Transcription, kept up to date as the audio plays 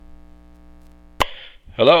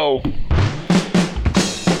Hello?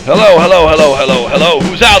 Hello.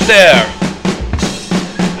 Who's out there?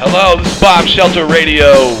 Hello, this is Bomb Shelter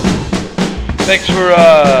Radio. Thanks for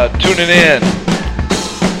tuning in.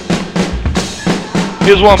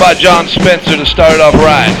 Here's one by John Spencer to start it off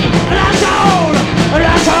right.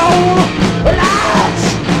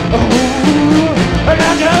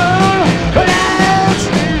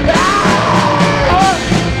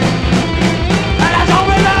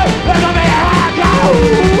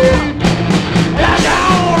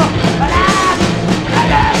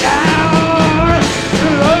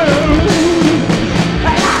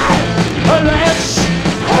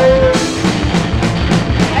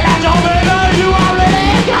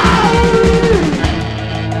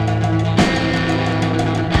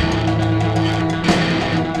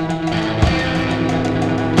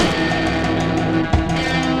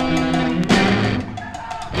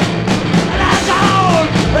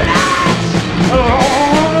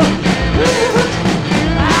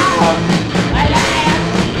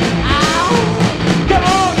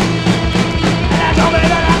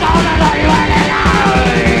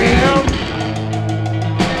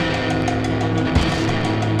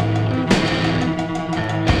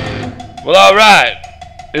 Well, all right.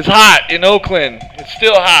 It's hot in Oakland. It's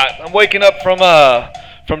still hot. I'm waking up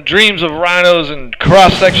from dreams of rhinos and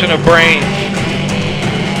cross section of brains.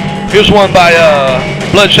 Here's one by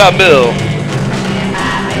Bloodshot Bill.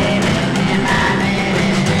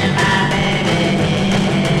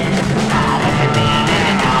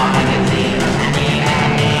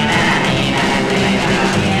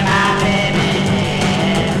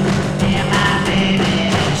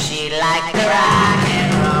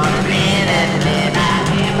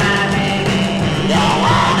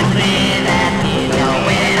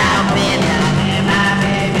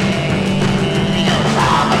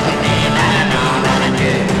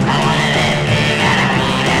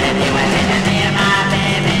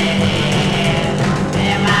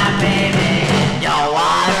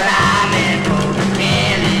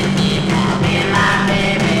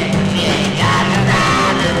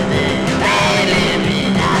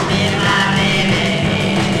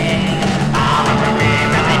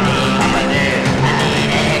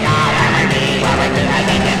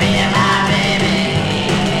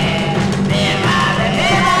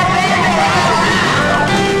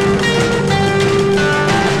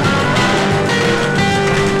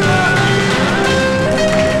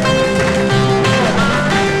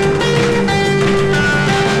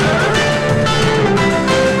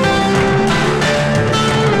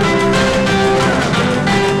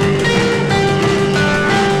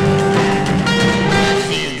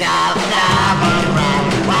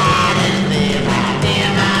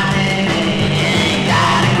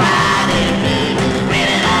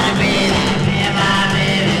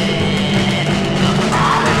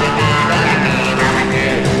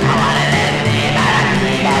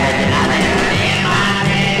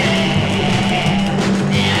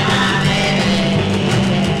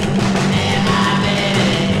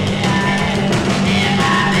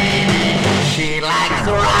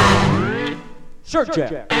 Shirt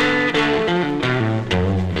jack.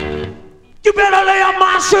 You better lay on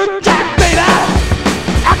my shirt jack, baby.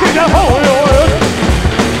 I can't get hold of it.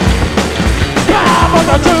 I'm on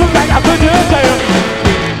the tune like I couldn't tell.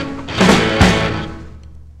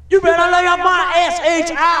 You better lay on my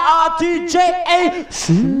SHIRTJAC. Baby,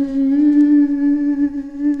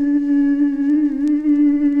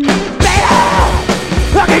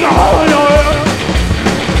 I can't get hold of it.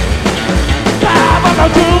 I'm on the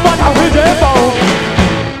tune like I couldn't tell.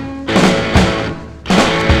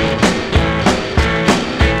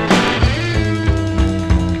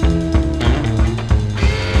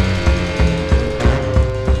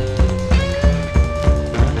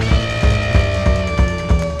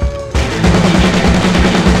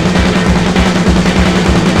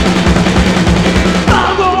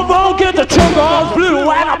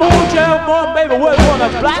 Baby, we're on a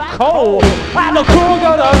black hole. And the crew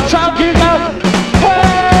gonna try to get out.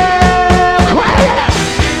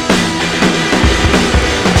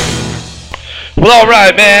 Well, all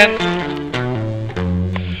right, man.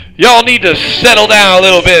 Y'all need to settle down a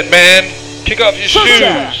little bit, man. Kick off your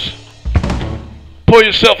shoes. Pour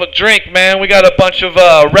yourself a drink, man. We got a bunch of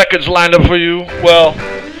records lined up for you. Well,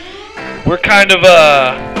 we're kind of,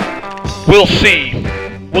 we'll see.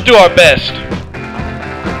 We'll do our best.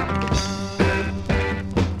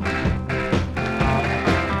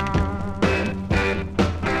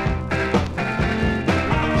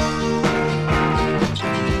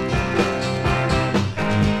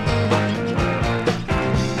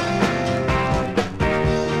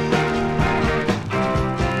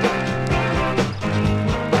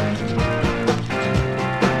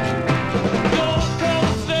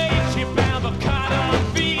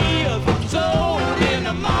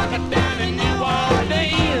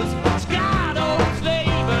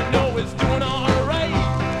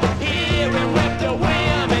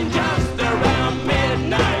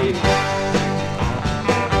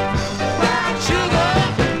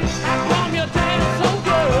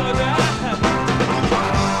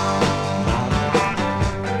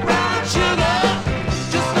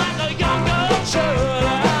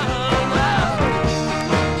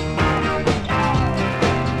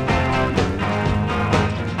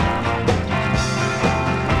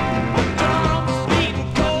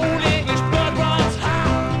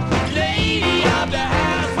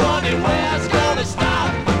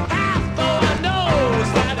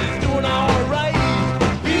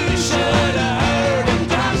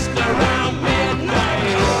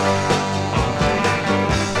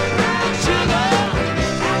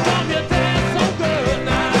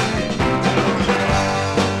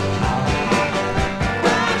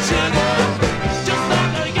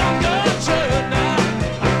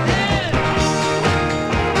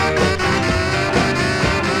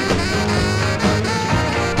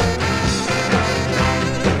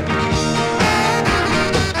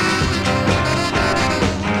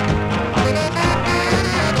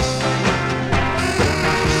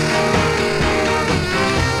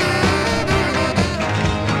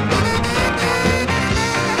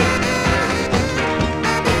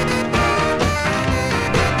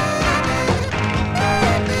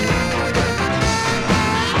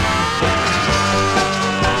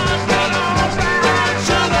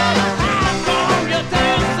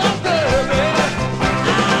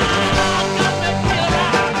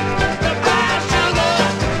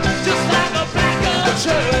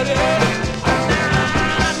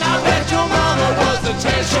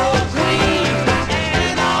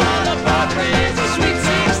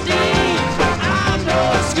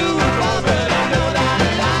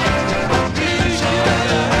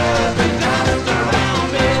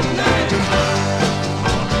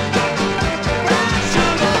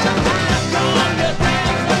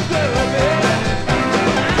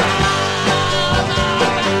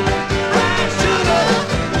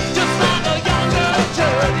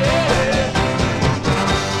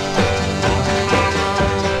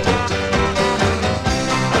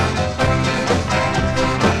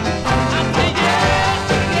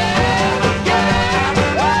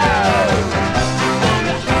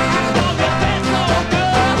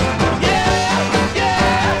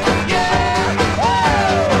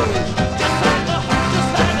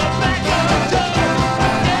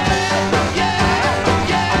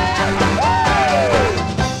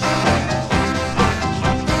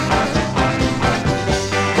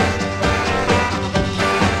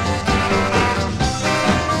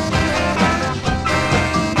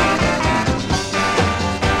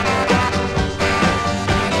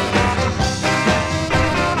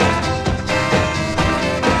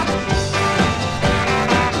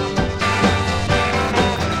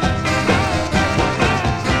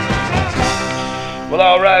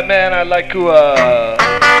 Well, all right, man. I'd like to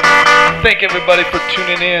thank everybody for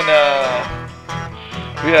tuning in.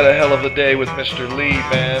 We had a hell of a day with Mr. Lee,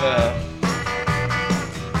 man.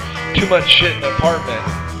 Too much shit in the apartment.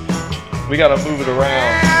 We gotta move it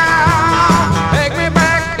around. Take me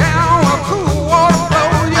back down a cool water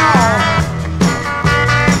flow, y'all.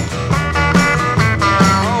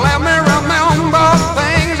 Let me remember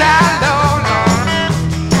things I don't know.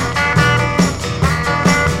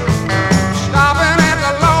 Stopping at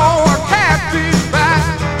the lower catfish back,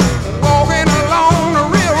 walking along the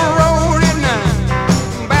railroad at night.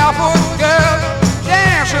 Barefoot girls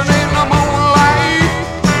dancing in the moonlight.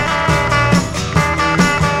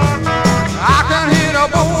 I can hear the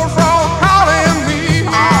bullfrog calling me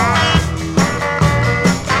home.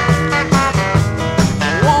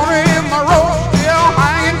 Wanna hear my rope still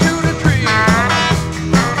hanging to the tree.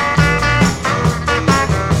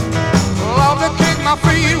 Love to kick my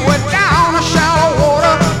feet way down the shallow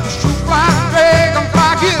water. Shoot like a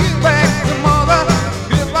dragonfly, get back to mother.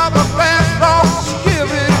 Give up a fast dog, skip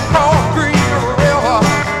it across Green River.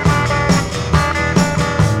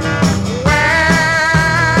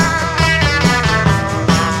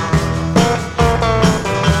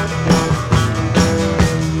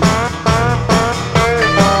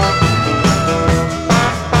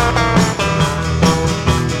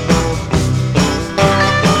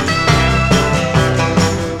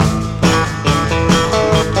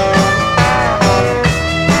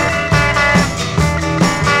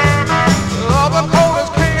 Love the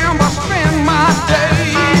coldest can, but spend my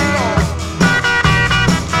days on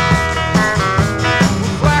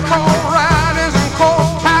black hole riders and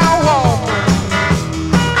cold cow walkers.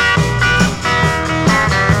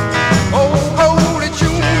 Old Goldie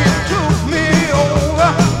Jr. took me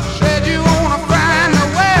over, said you wanna find the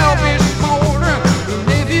well be smoldering. And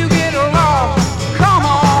if you get lost, come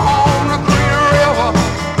on home to Green River.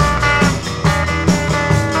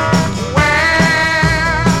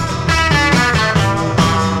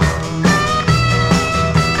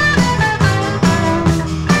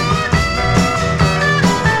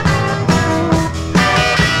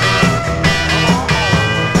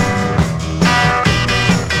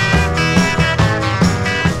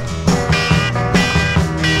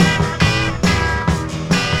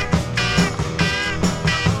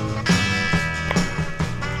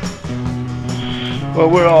 Well,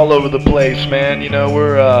 we're all over the place, man. You know,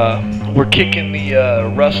 we're kicking the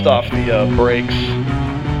rust off the brakes.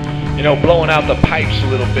 You know, blowing out the pipes a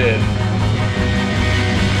little bit.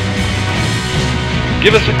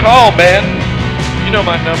 Give us a call, man. You know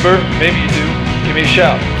my number. Maybe you do. Give me a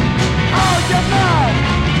shout. Oh, the man!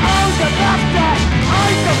 Oh, the master!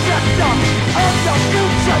 I'm the victim of the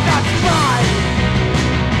future that's mine!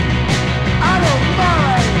 I don't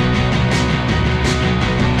mind!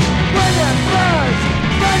 When it burns,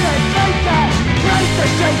 when it makes that, raise the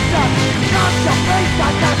chaser, not the face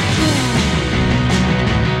that that's true!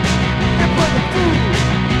 And put the food!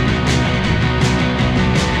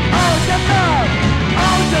 Oh, the man!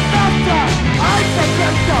 Oh, the master! I'm the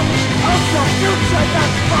victim of the future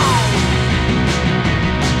that's mine!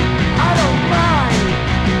 I don't mind.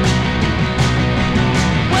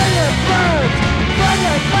 When it burns, when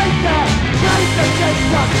it makes that, raise the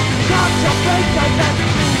chaser, not the face that that's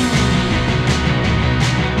true!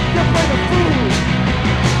 You play the fool!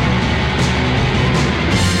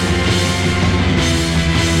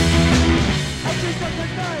 I think that's a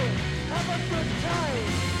night, have a good time!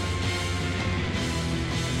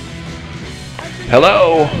 Hello.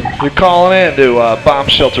 You're calling in to Bomb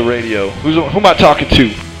Shelter Radio. Who am I talking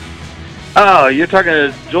to? Oh, you're talking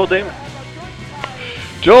to Joel Damon.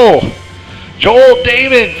 Joel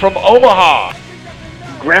Damon from Omaha.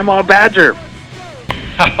 Grandma Badger.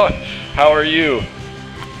 How are you?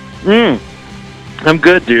 I'm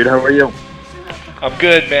good, dude. How are you? I'm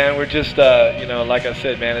good, man. We're just, you know, like I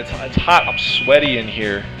said, man, it's hot. I'm sweaty in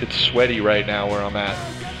here. It's sweaty right now where I'm at.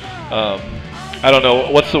 I don't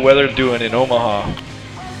know. What's the weather doing in Omaha?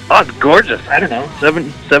 Oh, it's gorgeous. I don't know.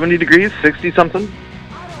 70 degrees, 60 something.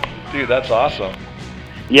 Dude, that's awesome.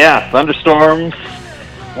 Yeah, thunderstorms.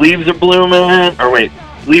 Leaves are blooming. Or wait,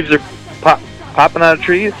 leaves are popping out of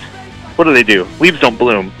trees? What do they do? Leaves don't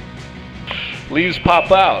bloom. Leaves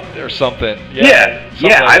pop out or something. Yeah, something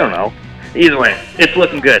like I that. don't know. Either way, it's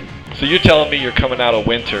looking good. So you're telling me you're coming out of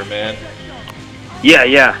winter, man.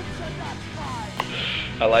 Yeah.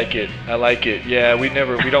 I like it. Yeah, we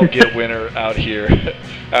don't get winter out here.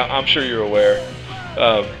 I'm sure you're aware.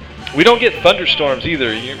 We don't get thunderstorms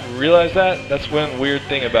either. You realize that? That's one weird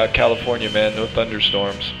thing about California, man. No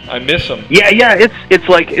thunderstorms. I miss them. Yeah. It's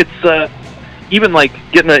like even like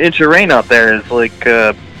getting an inch of rain out there is like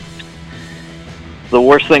the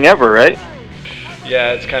worst thing ever, right?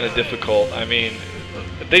 Yeah, it's kind of difficult. I mean,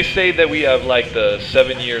 they say that we have like the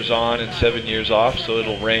 7 years on and 7 years off, so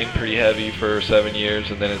it'll rain pretty heavy for 7 years,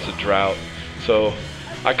 and then it's a drought. So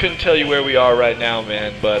I couldn't tell you where we are right now,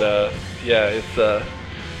 man, but yeah, it's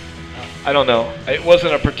I don't know. It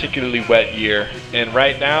wasn't a particularly wet year, and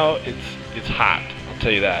right now it's hot. I'll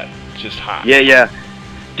tell you that. It's just hot. Yeah.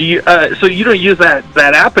 Do you? So you don't use that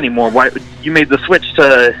app anymore? Why you made the switch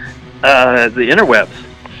to the interwebs?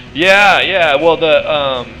 Yeah. Well,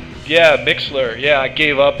 the Mixler. Yeah, I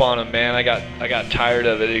gave up on him, man. I got tired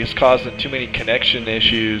of it. It was causing too many connection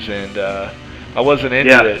issues, and I wasn't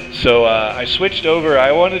into it. So I switched over.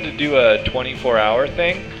 I wanted to do a 24-hour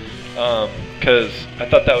thing because I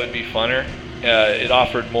thought that would be funner. It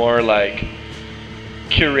offered more like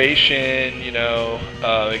curation, you know.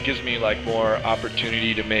 It gives me like more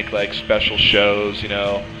opportunity to make like special shows, you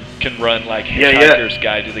know. Can run like Hitchhiker's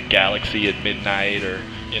Guide to the Galaxy at midnight, or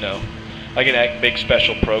you know, I can make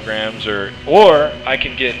special programs, or I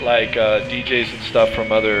can get like DJs and stuff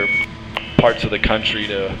from other parts of the country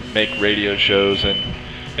to make radio shows and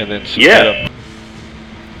then submit them.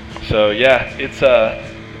 So yeah, it's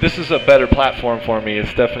this is a better platform for me.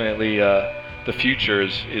 It's definitely the future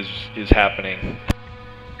is happening.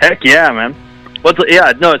 Heck yeah, man. Well,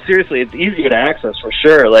 no, seriously, it's easier to access for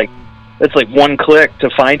sure. Like, it's like one click to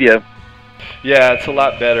find you. Yeah, it's a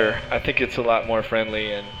lot better. I think it's a lot more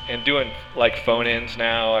friendly, and doing like phone-ins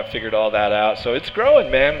now. I figured all that out, so it's growing,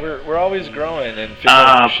 man. We're always growing and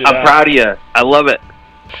figuring shit out. I'm proud of you. I love it.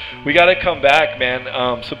 We got to come back,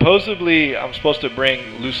 man. Supposedly, I'm supposed to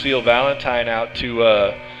bring Lucille Valentine out to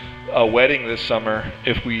a wedding this summer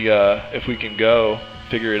if we can go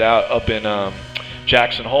figure it out up in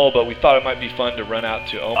Jackson Hole, but we thought it might be fun to run out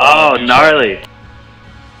to Omaha. Oh, gnarly.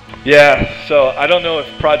 Yeah, so I don't know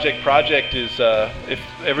if Project is, if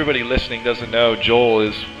everybody listening doesn't know, Joel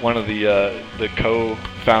is one of the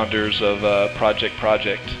co-founders of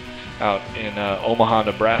Project out in Omaha,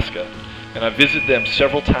 Nebraska, and I visited them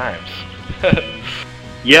several times.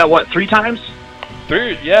 Yeah, what, 3 times?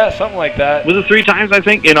 3, yeah, something like that. Was it 3 times? I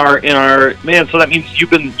think in our man. So that means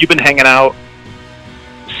you've been hanging out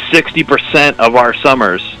 60% of our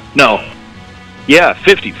summers. No, yeah,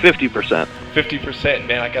 50%. 50%,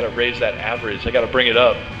 man. I gotta raise that average. I gotta bring it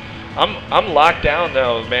up. I'm locked down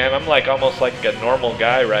though, man. I'm like almost like a normal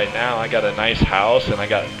guy right now. I got a nice house and I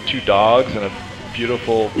got 2 dogs and a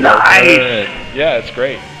beautiful partner. And yeah, it's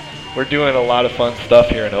great. We're doing a lot of fun stuff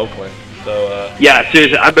here in Oakland. So yeah,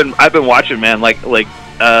 seriously, I've been watching, man. What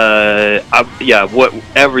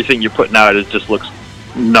everything you're putting out just looks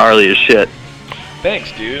gnarly as shit.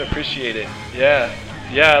 Thanks, dude. Appreciate it. Yeah.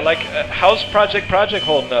 Like, how's Project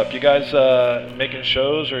holding up? You guys making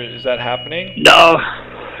shows, or is that happening? No,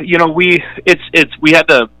 you know, we had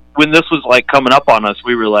to, when this was like coming up on us,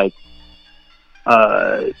 we were like,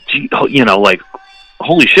 you know, like,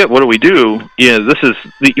 holy shit, what do we do? Yeah, this is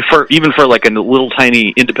even for like a little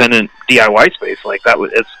tiny independent DIY space like that.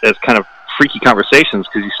 It's kind of freaky conversations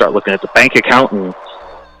because you start looking at the bank account and,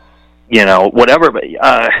 you know, whatever. But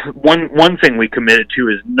one thing we committed to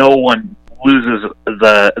is no one loses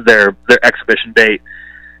their exhibition date.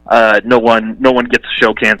 No one gets the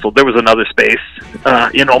show canceled. There was another space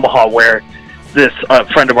in Omaha where this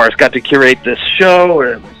friend of ours got to curate this show,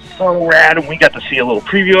 and it was so rad, and we got to see a little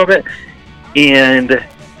preview of it. And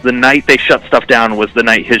the night they shut stuff down was the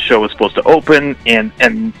night his show was supposed to open,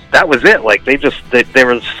 and that was it. Like they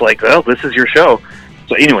were just like, oh, this is your show.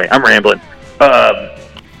 So anyway, I'm rambling.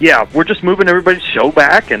 Yeah, we're just moving everybody's show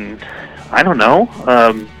back, and I don't know.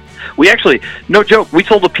 We actually, no joke, we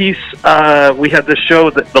sold a piece. We had this show,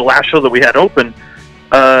 the last show that we had open.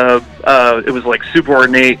 It was like super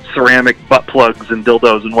ornate ceramic butt plugs and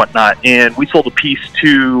dildos and whatnot, and we sold a piece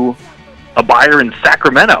to a buyer in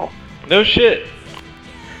Sacramento. No shit.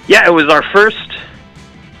 Yeah, it was our first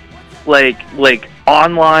like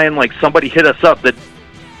online, like somebody hit us up that,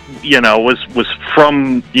 you know, was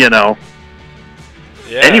from, you know,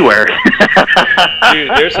 anywhere. Dude,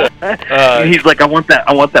 there's a he's like, I want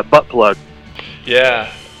that butt plug.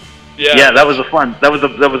 Yeah, that was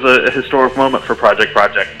a historic moment for Project.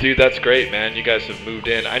 Dude, that's great, man. You guys have moved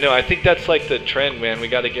in. I know. I think that's like the trend, man. We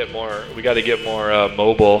got to get more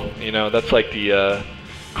mobile. You know, that's like the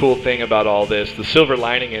cool thing about all this. The silver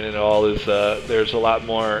lining in it all is there's a lot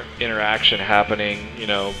more interaction happening, you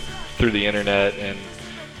know, through the internet,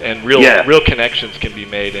 and real connections can be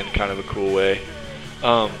made in kind of a cool way.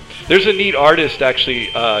 There's a neat artist, actually.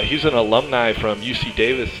 He's an alumni from UC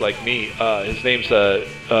Davis, like me. His name's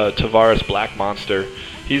Tavares Black Monster.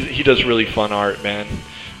 He does really fun art, man.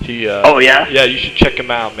 Oh yeah? Yeah, you should check him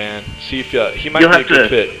out, man. See if he might be a good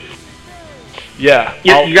fit. Yeah.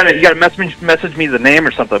 You gotta message me the name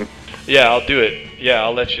or something. Yeah, I'll do it. Yeah,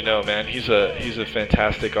 I'll let you know, man. He's a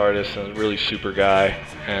fantastic artist and a really super guy.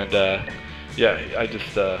 And yeah, I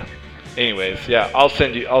just anyways, yeah, I'll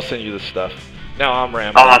send you the stuff. Now I'm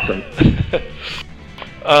rambling. Awesome.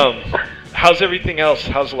 How's everything else?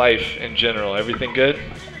 How's life in general? Everything good?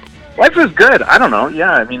 Life is good. I don't know.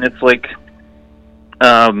 Yeah, I mean, it's like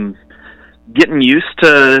getting used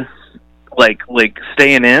to like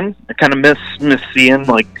staying in. I kind of miss seeing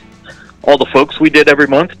like all the folks we did every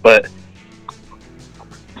month, but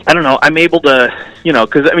I don't know. I'm able to,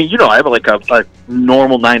 because I mean, I have like a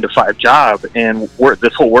normal 9-to-5 job, and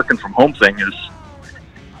this whole working from home thing is,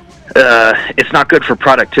 it's not good for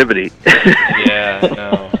productivity. Yeah,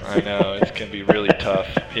 no, I know it can be really tough.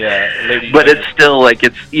 Yeah, but it's still like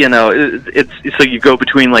it's so you go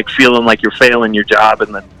between like feeling like you're failing your job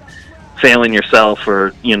and then failing yourself,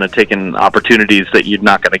 or taking opportunities that you're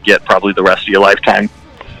not going to get probably the rest of your lifetime.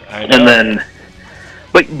 I know. And then,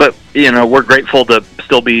 but we're grateful to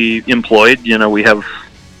still be employed. We have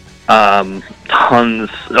tons.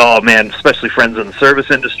 Oh man, especially friends in the service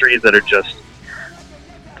industry that are just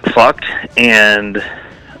fucked, and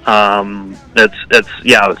it's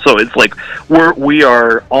yeah. So it's like we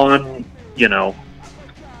are on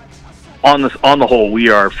on the whole, we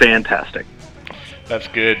are fantastic. That's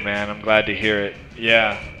good, man. I'm glad to hear it.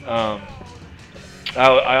 Yeah.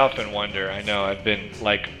 I often wonder. I know I've been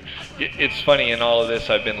like, it's funny in all of this.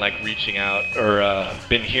 I've been like reaching out or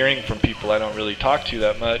been hearing from people I don't really talk to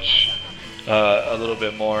that much, a little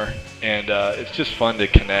bit more, and it's just fun to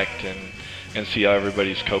connect and see how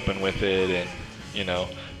everybody's coping with it, and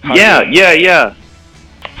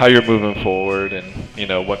how you're moving forward,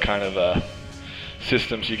 and what kind of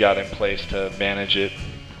systems you got in place to manage it.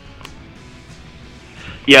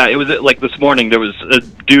 Yeah, it was like this morning. There was a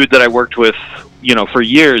dude that I worked with, for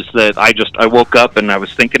years that I woke up and I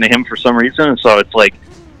was thinking of him for some reason. And so it's like,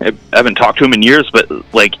 I haven't talked to him in years, but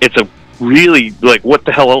like, it's a really like, what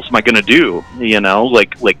the hell else am I going to do?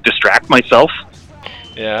 Like distract myself.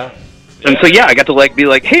 Yeah. And so, yeah, I got to like, be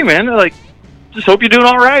like, hey man, like, just hope you're doing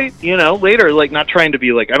all right. Later, like not trying to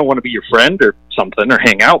be like, I don't want to be your friend or something or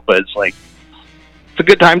hang out, but it's like, it's a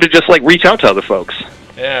good time to just like reach out to other folks.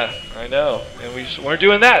 Yeah, I know. And we're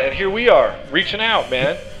doing that, and here we are, reaching out,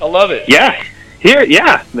 man. I love it. Yeah.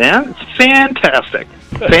 Yeah, man. It's fantastic.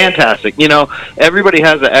 Fantastic. Everybody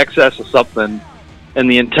has an excess of something,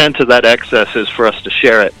 and the intent of that excess is for us to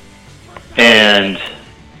share it. And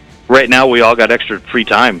right now, we all got extra free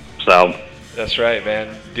time, so. That's right,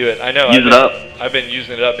 man. Do it. I know. Use it up. I've been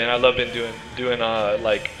using it up, man. I love doing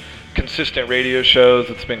like consistent radio shows.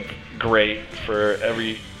 It's been great for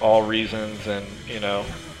all reasons, and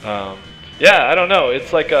yeah, I don't know.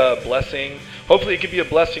 It's like a blessing. Hopefully, it could be a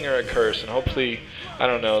blessing or a curse, and hopefully, I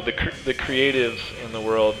don't know. The creatives in the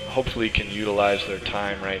world hopefully can utilize their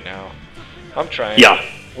time right now. I'm trying. Yeah.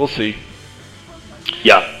 We'll see.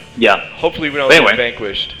 Yeah. Hopefully, we don't get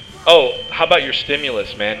vanquished. Oh, how about your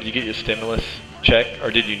stimulus, man? Did you get your stimulus check,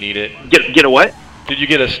 or did you need it? Get a what? Did you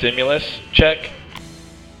get a stimulus check?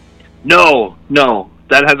 No,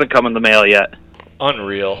 that hasn't come in the mail yet.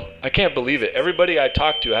 Unreal. I can't believe it. Everybody I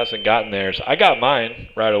talked to hasn't gotten theirs. I got mine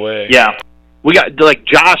right away. Yeah. We got, like,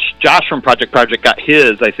 Josh from Project got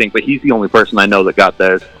his, I think, but he's the only person I know that got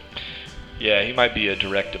theirs. Yeah, he might be a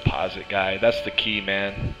direct deposit guy. That's the key,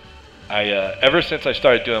 man. Ever since I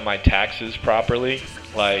started doing my taxes properly,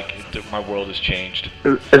 like, my world has changed.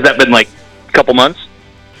 Has that been, like, a couple months?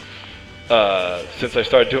 Since I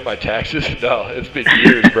started doing my taxes? No, it's been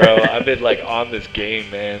years, bro. I've been, like, on this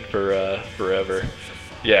game, man, for forever.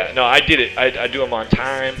 Yeah, no, I did it. I do them on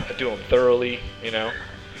time. I do them thoroughly,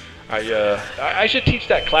 I should teach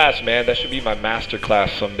that class, man. That should be my master class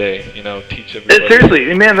someday, teach everybody.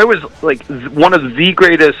 Seriously, man, there was, like, one of the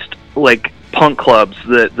greatest, like, punk clubs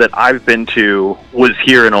that I've been to was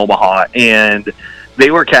here in Omaha, and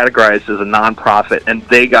they were categorized as a non-profit, and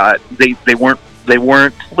they weren't,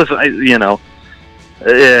 listen,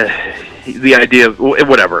 the idea of,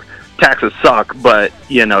 whatever, taxes suck, but,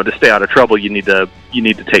 to stay out of trouble, you need to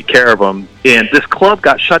take care of them, and this club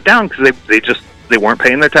got shut down because they weren't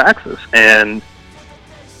paying their taxes, and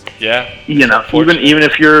yeah, even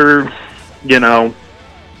if you're,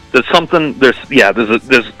 there's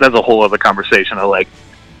a whole other conversation of like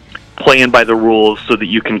playing by the rules so that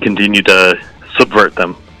you can continue to subvert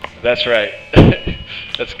them. That's right.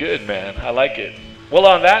 That's good, man. I like it. Well,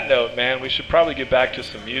 on that note, man, we should probably get back to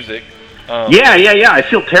some music. Yeah. I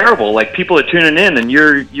feel terrible. Like people are tuning in, and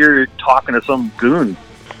you're talking to some goon.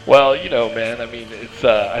 Well, man. I mean, it's.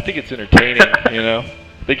 I think it's entertaining.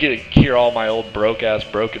 They get to hear all my old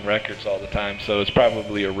broken records all the time, so it's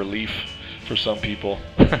probably a relief for some people.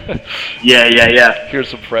 Yeah. Hear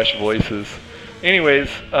some fresh voices. Anyways,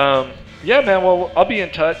 yeah, man. Well, I'll be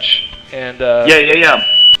in touch. And Yeah.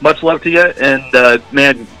 Much love to you, and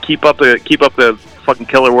man, keep up the fucking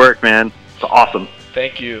killer work, man. It's awesome.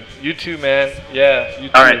 Thank you. You too, man. Yeah, you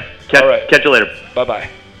too. All right. Catch you later. Bye-bye.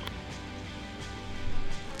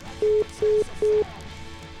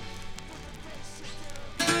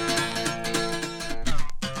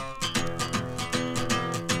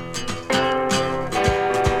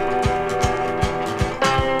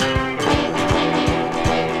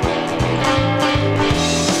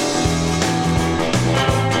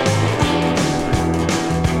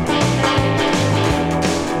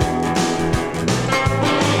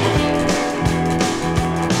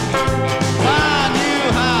 My new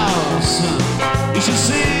house, you should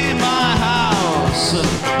see my house.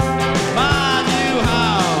 My new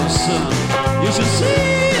house, you should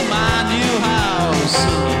see my new house.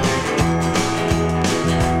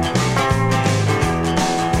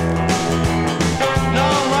 No,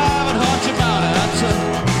 I haven't heard you about it.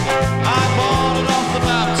 I bought it off the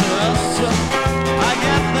Baptist. I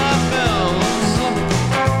get the bills,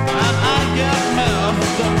 and I get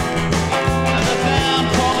miffed. And the damn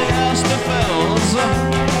polyester fills.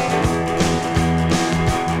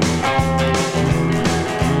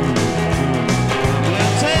 The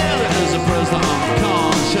tail is a prisoner of Hong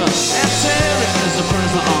Kong.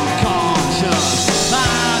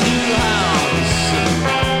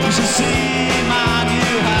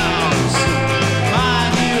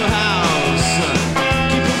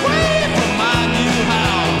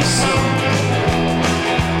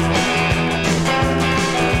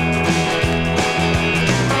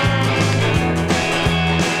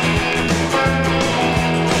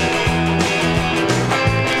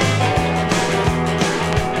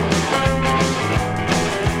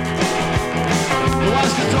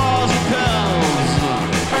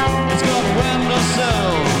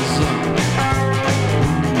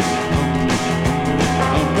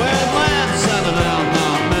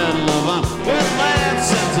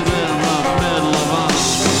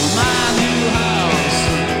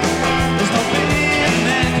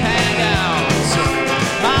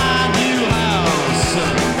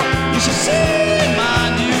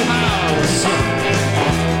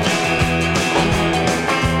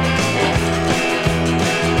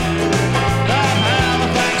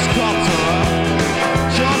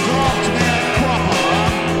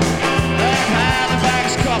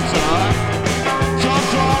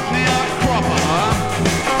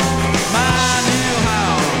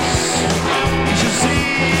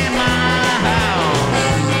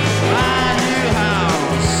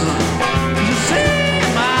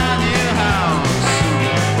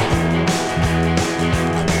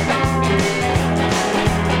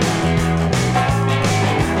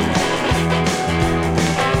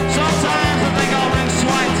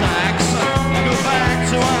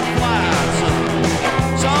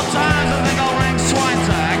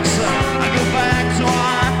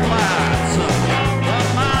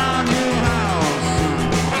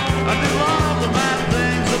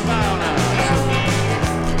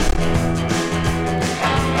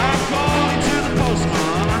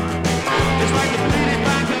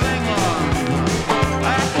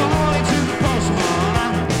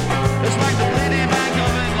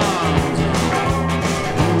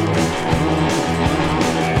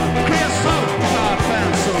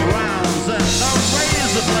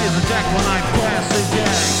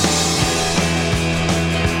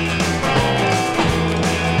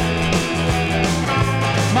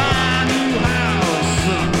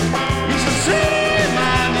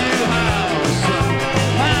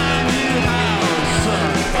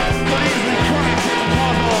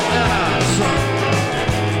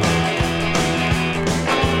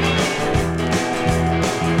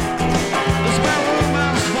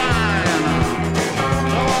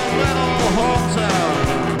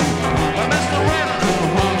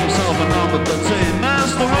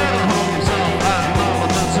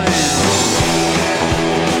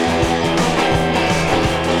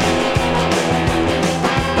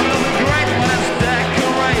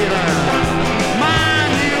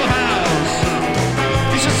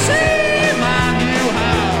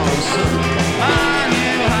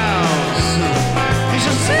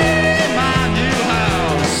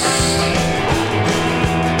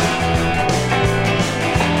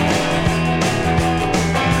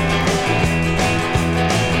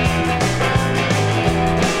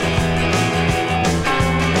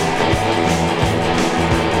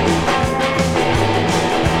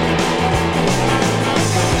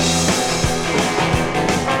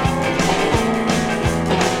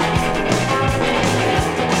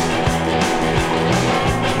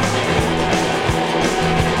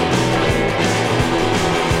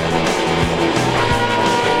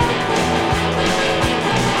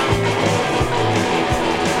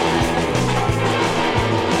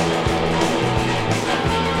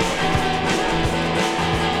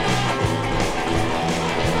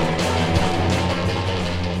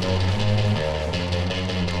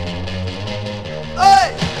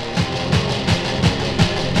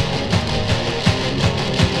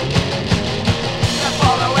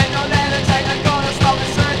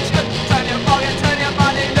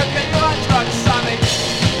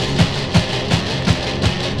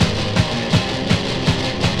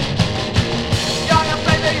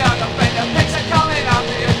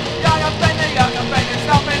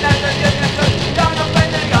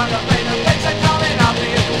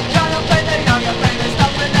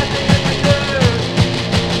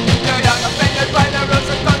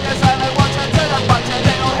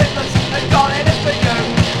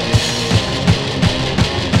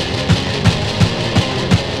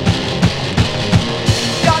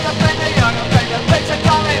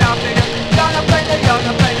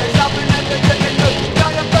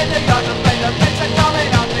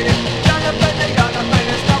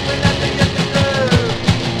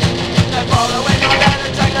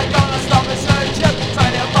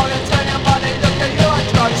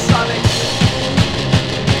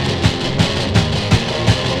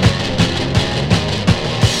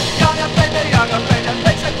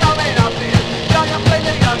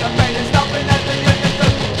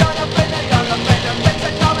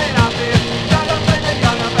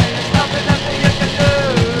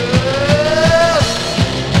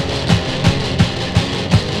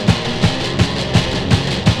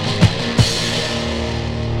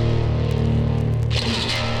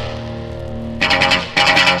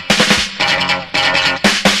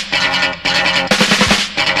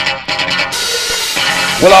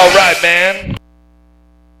 Well, all right, man.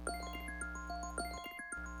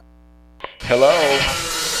 Hello.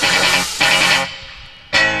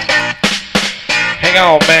 Hang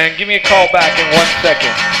on, man. Give me a call back in 1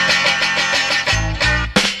 second.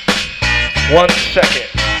 1 second.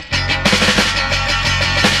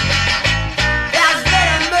 There's been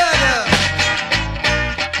a murder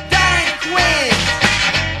done in Queens.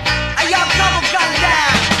 A young couple gunned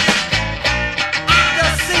down at the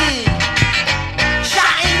scene.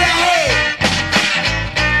 Shot in the head,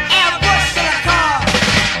 ambushed in a car.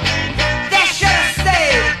 They should have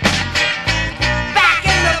stayed back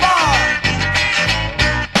in the bar.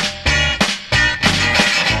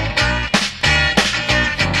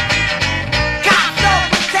 Cops don't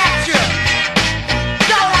protect you,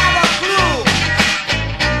 don't have a clue.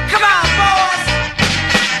 Come on, boys,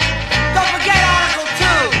 don't forget Article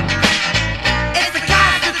 2. It's the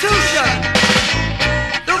Constitution,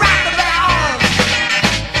 the right to bear arms.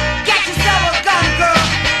 Get yourself a gun, girl.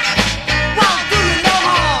 Won't do you no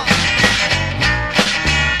harm.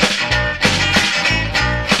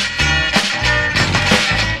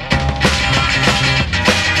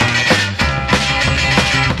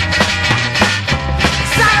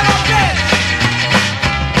 Son of a bitch.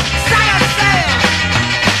 Son of Sam.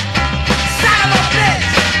 Son of a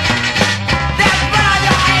bitch. There's blood on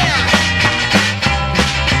your hands.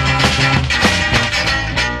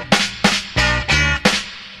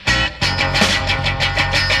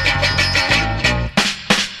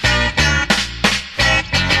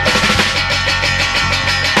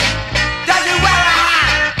 Does he wear a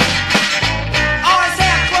hat? Or his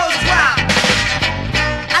hair close drop?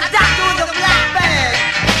 A doctor with a black bag.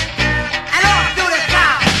 And off to the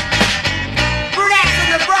cop. Brunettes in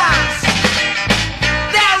the Bronx.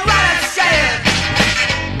 They're running shed.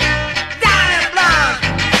 Down in blonde.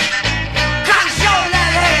 Cotton shoulder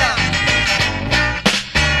and hair.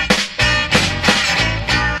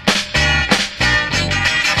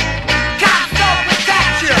 Cops don't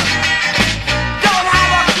protect you. Don't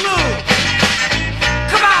have a clue.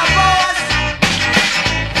 Come on, boys.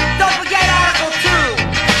 Don't forget Article 2.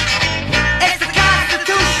 It's the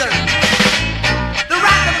Constitution. The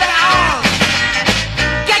right to bear arms.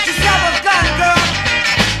 Get yourself a gun, girl.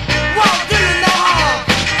 Won't do you no harm.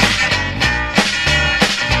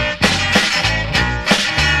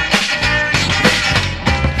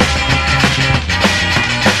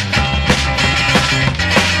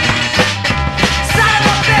 Son of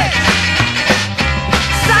a bitch.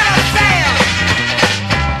 Son of Sam.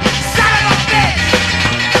 Son of a bitch.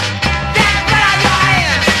 There's blood on your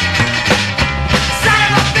hands. Son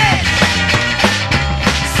of a bitch.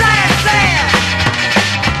 Son of Sam.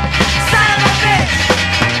 Son of a bitch.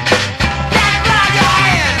 There's blood on your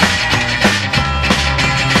hands.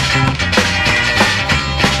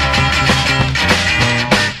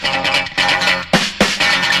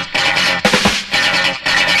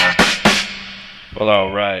 Well,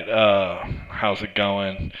 all right. How's it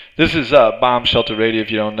going? This is Bomb Shelter Radio.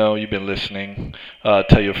 If you don't know, you've been listening.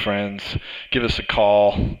 Tell your friends. Give us a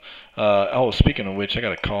call. Oh, speaking of which, I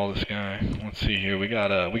gotta call this guy. Let's see here. We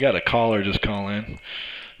got a caller just call in.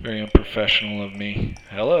 Very unprofessional of me.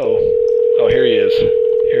 Hello. Oh, here he is.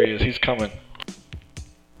 Here he is. He's coming.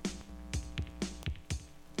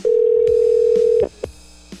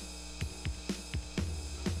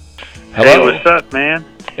 Hello. Hey, what's up, man?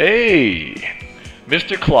 Hey,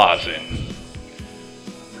 Mr. Clausen.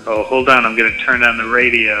 Oh, hold on. I'm going to turn on the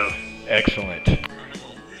radio. Excellent.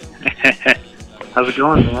 How's it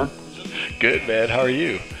going, man? Good, man. How are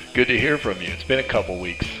you? Good to hear from you. It's been a couple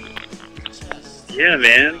weeks. Yeah,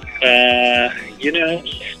 man.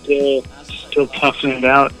 Still toughing it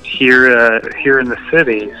out here in the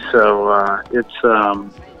city. So it's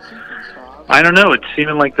I don't know. It's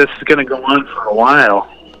seeming like this is going to go on for a while.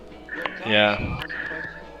 Yeah.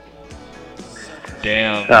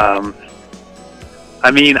 Damn.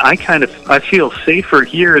 I mean, I feel safer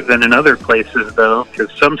here than in other places, though,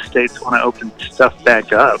 because some states want to open stuff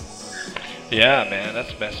back up. Yeah, man,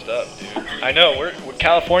 that's messed up, dude. I know,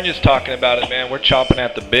 California's talking about it, man. We're chomping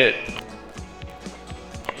at the bit.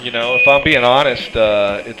 You know, if I'm being honest,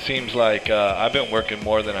 it seems like I've been working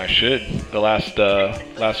more than I should the last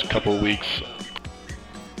couple of weeks.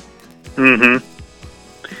 Mm-hmm.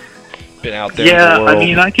 Been out there in Yeah, the world. I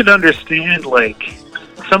mean, I could understand, like,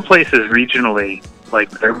 some places regionally, like,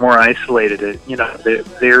 they're more isolated. You know,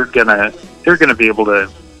 they're gonna be able to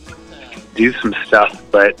do some stuff,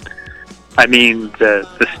 but I mean, the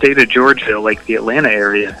state of Georgia, like the Atlanta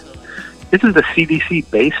area, isn't the CDC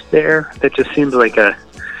based there? That just seems like a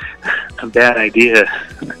bad idea.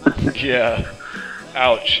 Yeah.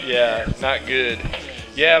 Ouch. Yeah, not good.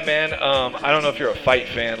 Yeah, man. I don't know if you're a fight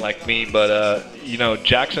fan like me, but you know,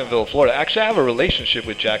 Jacksonville, Florida. Actually, I have a relationship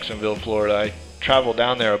with Jacksonville, Florida. I travel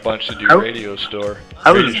down there a bunch to do radio store.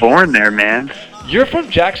 I was born there, man. You're from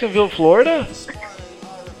Jacksonville, Florida?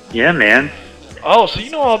 Yeah, man. Oh, so you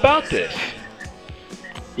know all about this.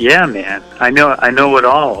 Yeah, man. I know it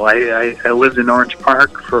all. I lived in Orange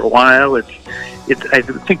Park for a while. I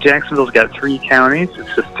think Jacksonville's got 3 counties.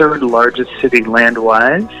 It's the 3rd largest city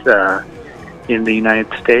land-wise in the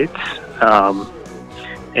United States,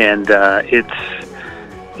 and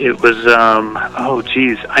it was oh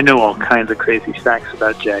geez, I know all kinds of crazy facts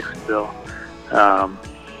about Jacksonville.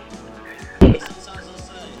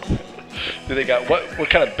 Do they got what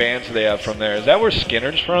kind of bands do they have from there? Is that where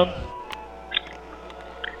Skinner's from?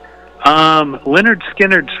 Leonard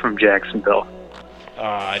Skinner's from Jacksonville.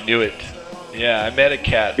 I knew it. Yeah, I met a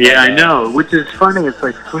cat. Yeah, I know. Which is funny. It's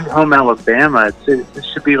like Sweet Home Alabama. It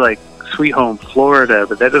should be like Sweet Home Florida,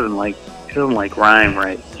 but that doesn't rhyme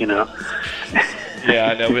right. You know. Yeah,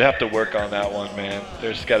 I know. We have to work on that one, man.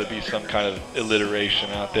 There's got to be some kind of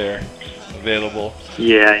alliteration out there available.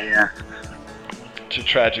 Yeah. It's a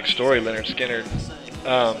tragic story, Leonard Skinner.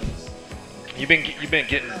 You've been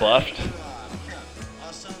getting buffed.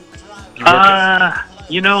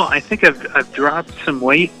 You know, I think I've dropped some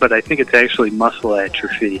weight, but I think it's actually muscle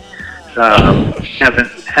atrophy.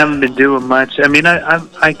 Haven't been doing much. I mean,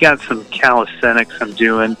 I got some calisthenics I'm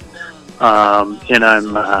doing, and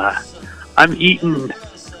I'm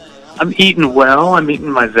eating well. I'm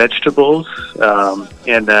eating my vegetables,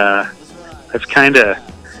 and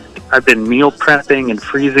I've been meal prepping and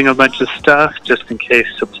freezing a bunch of stuff just in case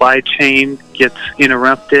supply chain gets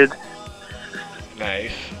interrupted.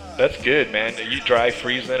 Nice. That's good, man. Are you dry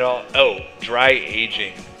freezing it all? Oh, dry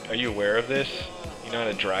aging. Are you aware of this? You know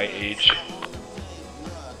how to dry age?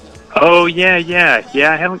 Oh yeah.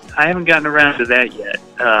 I haven't gotten around to that yet.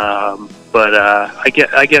 But I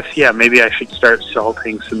guess yeah. Maybe I should start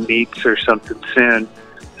salting some meats or something soon.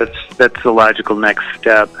 That's the logical next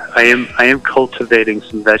step. I am cultivating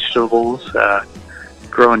some vegetables,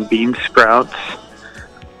 growing bean sprouts.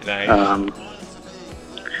 Nice.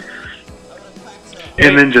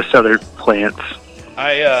 And then just other plants.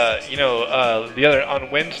 On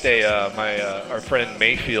Wednesday, our friend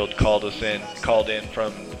Mayfield called in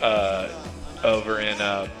from over in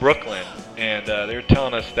Brooklyn, and they were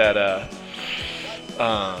telling us that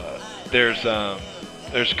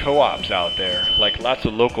there's co-ops out there, like lots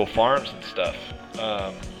of local farms and stuff.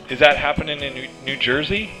 Is that happening in New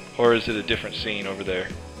Jersey, or is it a different scene over there?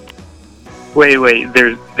 Wait.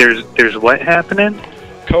 There's what happening?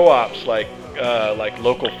 Co-ops, like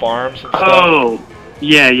local farms and stuff. Oh,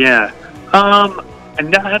 yeah.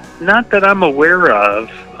 Not that I'm aware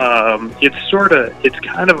of. It's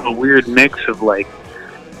kind of a weird mix of like,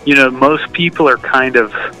 you know, most people are kind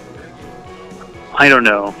of, I don't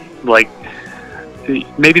know, like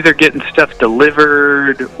maybe they're getting stuff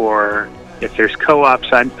delivered, or if there's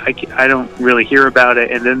co-ops, I don't really hear about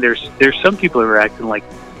it. And then there's some people who are acting like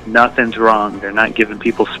nothing's wrong. They're not giving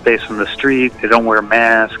people space on the street. They don't wear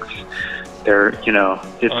masks. They're, you know,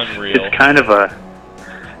 Unreal. It's kind of a,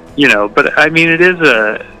 you know, but I mean, it is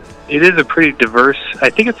a pretty diverse. I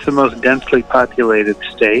think it's the most densely populated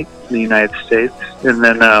state in the United States, and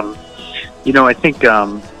then, you know, I think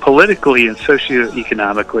politically and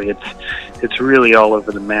socioeconomically, it's really all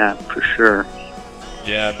over the map for sure.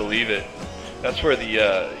 Yeah, I believe it. That's where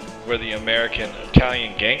the American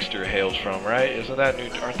Italian gangster hails from, right? Isn't that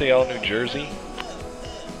aren't they all New Jersey?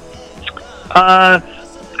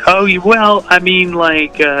 Oh, well, I mean,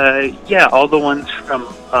 like, yeah, all the ones from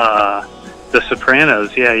The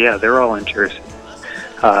Sopranos. Yeah, they're all in Jersey.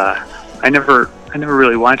 I never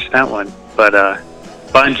really watched that one, but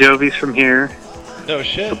Bon Jovi's from here. No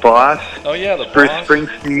shit. The Boss. Oh yeah, the Bruce Boss.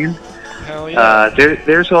 Springsteen. Hell yeah.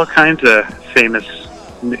 There's all kinds of famous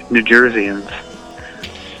New Jerseyans.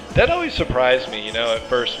 That always surprised me, at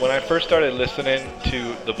first. When I first started listening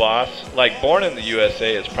to The Boss, like Born in the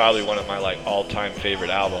USA is probably one of my like all-time favorite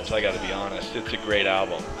albums. I got to be honest. It's a great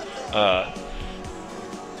album.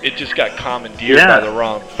 It just got commandeered by the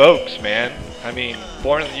wrong folks, man. I mean,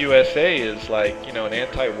 Born in the USA is like, an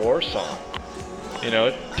anti-war song.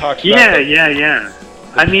 It talks about Yeah.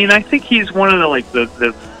 I mean, I think he's one of the like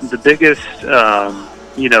the biggest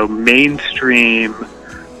mainstream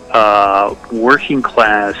working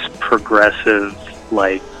class progressive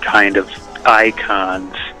like kind of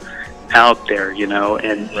icons out there,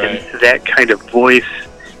 and that kind of voice,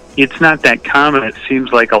 it's not that common. It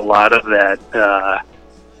seems like a lot of that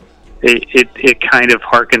it kind of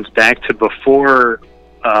harkens back to before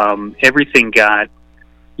everything got,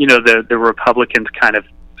 the Republicans kind of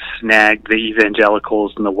snagged the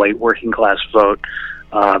evangelicals and the white working class vote.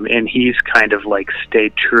 And he's kind of like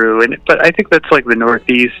stayed true. But I think that's like the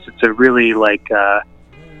Northeast. It's a really like,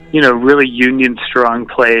 really union strong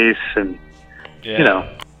place. And,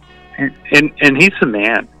 and he's the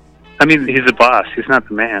man. I mean, he's the boss. He's not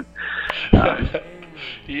the man.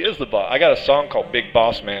 He is the boss. I got a song called Big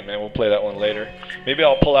Boss Man, man. We'll play that one later. Maybe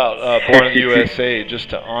I'll pull out Born in the USA just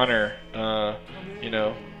to honor,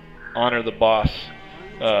 honor the boss.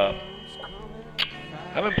 I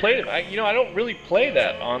haven't played it. I don't really play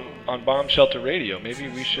that on Bomb Shelter Radio. Maybe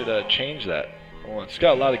we should change that. Well, it's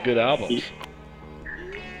got a lot of good albums.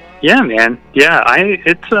 Yeah, man. Yeah, I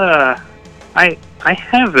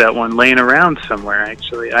have that one laying around somewhere.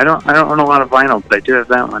 Actually, I don't own a lot of vinyl, but I do have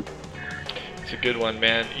that one. It's a good one,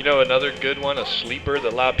 man. Another good one, a sleeper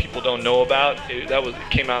that a lot of people don't know about. It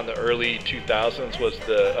came out in the early 2000s. Was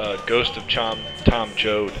the Ghost of Tom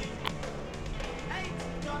Joad.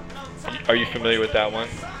 Are you familiar with that one?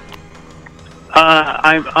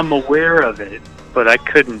 I'm aware of it, but I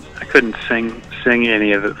couldn't sing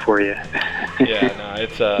any of it for you. Yeah, no,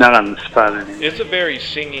 it's not on the spot anymore. It's a very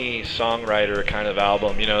singy songwriter kind of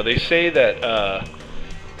album. They say that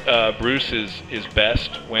Bruce is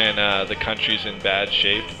best when the country's in bad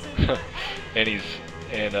shape, and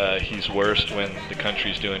he's worst when the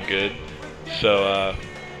country's doing good. So.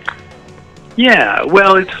 Yeah,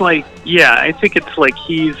 well, it's like I think it's like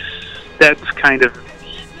that's kind of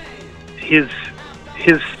his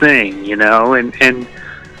thing, and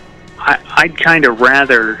I'd kind of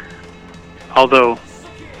rather, although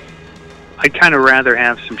I'd kind of rather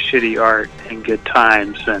have some shitty art and good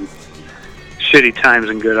times than shitty times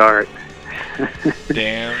and good art.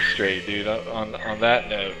 Damn straight, dude. On that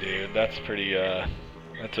note, dude, that's a pretty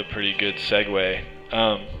good segue.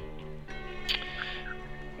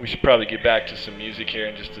 We should probably get back to some music here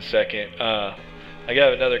in just a second. I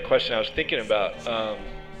got another question I was thinking about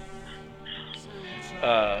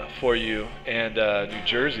for you and New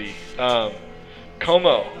Jersey.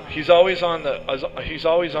 Como, he's always on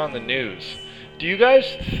the news. Do you guys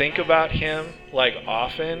think about him like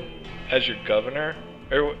often as your governor,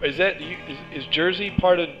 or is Jersey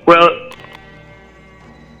part of? Well,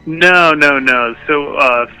 no.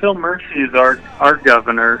 So Phil Murphy is our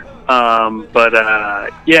governor. But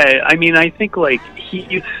yeah, I mean, I think like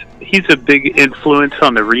he's a big influence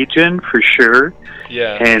on the region for sure.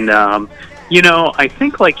 Yeah. And I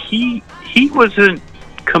think like he wasn't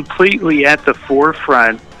completely at the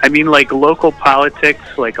forefront. I mean, like local politics,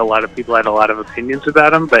 like a lot of people had a lot of opinions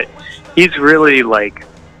about him, but he's really like,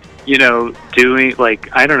 doing like,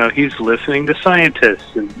 I don't know, he's listening to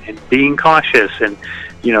scientists and being cautious and,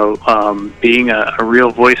 being a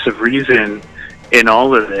real voice of reason in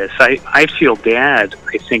all of this. I feel bad,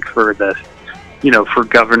 I think, for the, for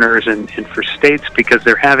governors and for states, because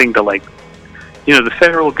they're having to like, the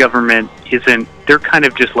federal government they're kind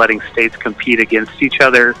of just letting states compete against each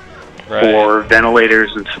other for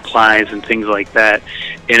ventilators and supplies and things like that.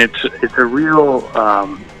 And it's a real,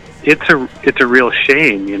 it's a real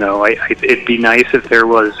shame, it'd be nice if there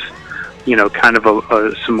was, kind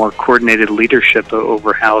of some more coordinated leadership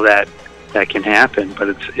over how that can happen. But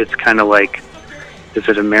it's kind of like, is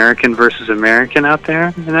it American versus American out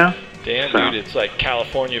there, Damn, dude, it's like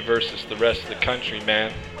California versus the rest of the country,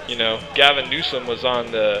 man. Gavin Newsom was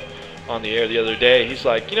on the air the other day. He's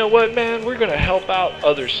like, you know what, man, we're going to help out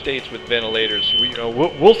other states with ventilators.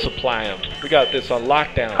 We'll supply them. We got this on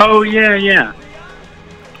lockdown. Oh, yeah. Yeah.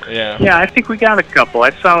 Yeah, I think we got a couple. I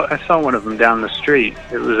saw one of them down the street.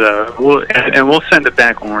 It was we'll send it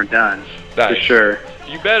back when we're done. Nice. For sure.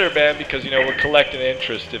 You better, man, because we're collecting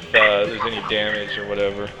interest if there's any damage or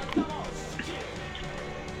whatever.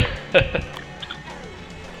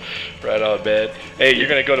 Right on, man. Hey, you're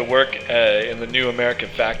gonna go to work in the new American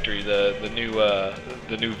factory, the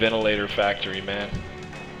new ventilator factory, man.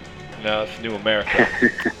 No, it's New America.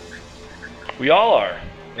 We all are.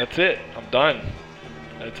 That's it. I'm done.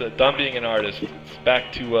 Done being an artist. It's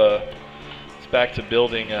back to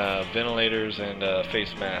building ventilators and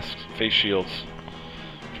face masks, face shields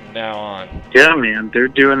from now on. Yeah, man, they're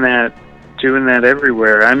doing that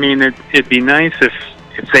everywhere. I mean, it'd be nice if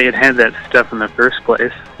they had that stuff in the first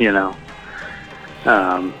place, you know.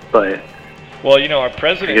 But Well, you know, our I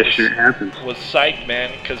president guess it happens. was psyched,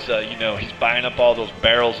 man, because you know, he's buying up all those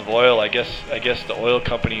barrels of oil. I guess the oil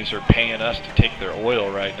companies are paying us to take their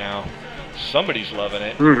oil right now. Somebody's loving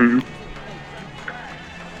it. Mm-hmm.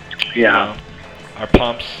 You Yeah. know, our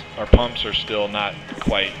pumps are still not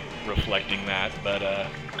quite reflecting that, but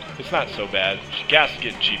it's not so bad. Gas is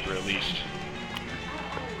getting cheaper at least.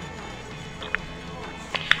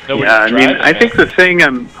 Nobody's Yeah, I mean, driving, I man. think the thing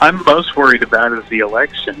I'm most worried about is the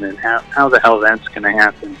election and how the hell that's going to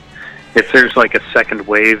happen. If there's like a second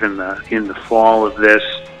wave in the fall of this,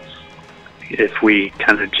 if we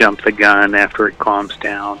kind of jump the gun after it calms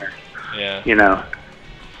down, or Yeah. you know,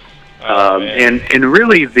 Oh, man. and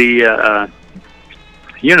really the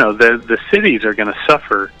you know, the cities are going to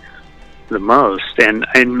suffer the most, and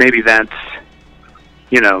maybe that's,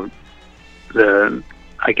 you know,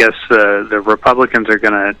 I guess the Republicans are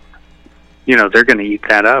going to, you know, they're going to eat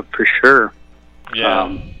that up for sure.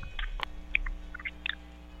 Yeah.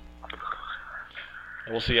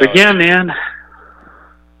 We'll see how But yeah, man.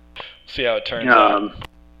 see how it turns out. Um,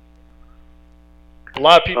 A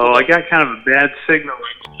lot of people. I got kind of a bad signal.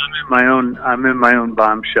 I'm in my own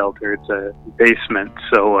bomb shelter. It's a basement.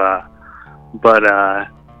 So,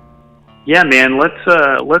 yeah, man. Let's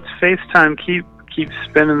FaceTime. Keep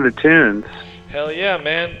spinning the tunes. Hell yeah,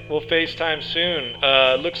 man. We'll FaceTime soon.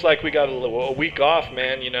 Looks like we got a week off,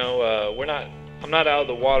 man. You know, I'm not out of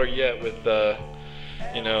the water yet with,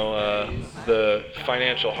 you know, the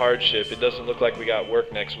financial hardship. It doesn't look like we got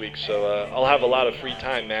work next week, so I'll have a lot of free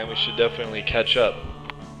time, man. We should definitely catch up.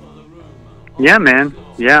 Yeah, man.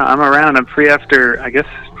 Yeah, I'm around. I'm free after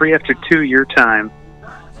 2 your time.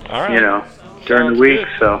 All right. You know, during Sounds the week. good.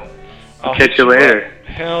 So I'll catch hit you later. up.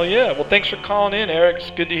 Hell yeah. Well, thanks for calling in, Eric.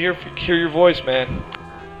 It's good to hear your voice, man.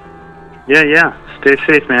 Yeah. Stay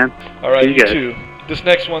safe, man. All right, See you you guys. too. This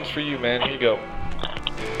next one's for you, man. Here you go.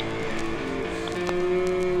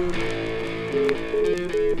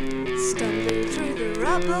 Stumbling through the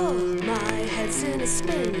rubble, my head's in a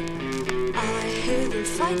spin. I hear them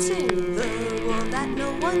fighting the war that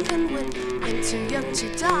no one can win. I'm too young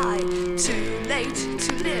to die, too late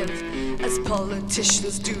to live. As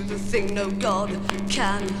politicians do the thing no God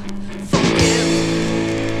can forgive.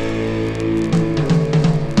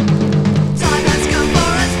 Time has come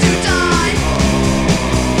for us to die.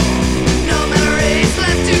 No memories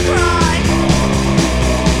left to cry.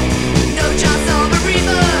 No chance of a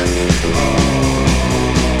rebirth.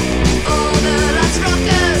 For the last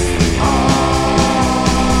rockers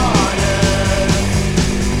on earth.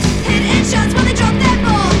 Hit headshots when they drop their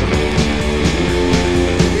bomb.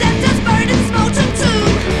 Left us buried in this molten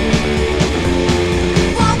tomb.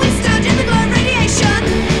 While we stood in the glow of radiation.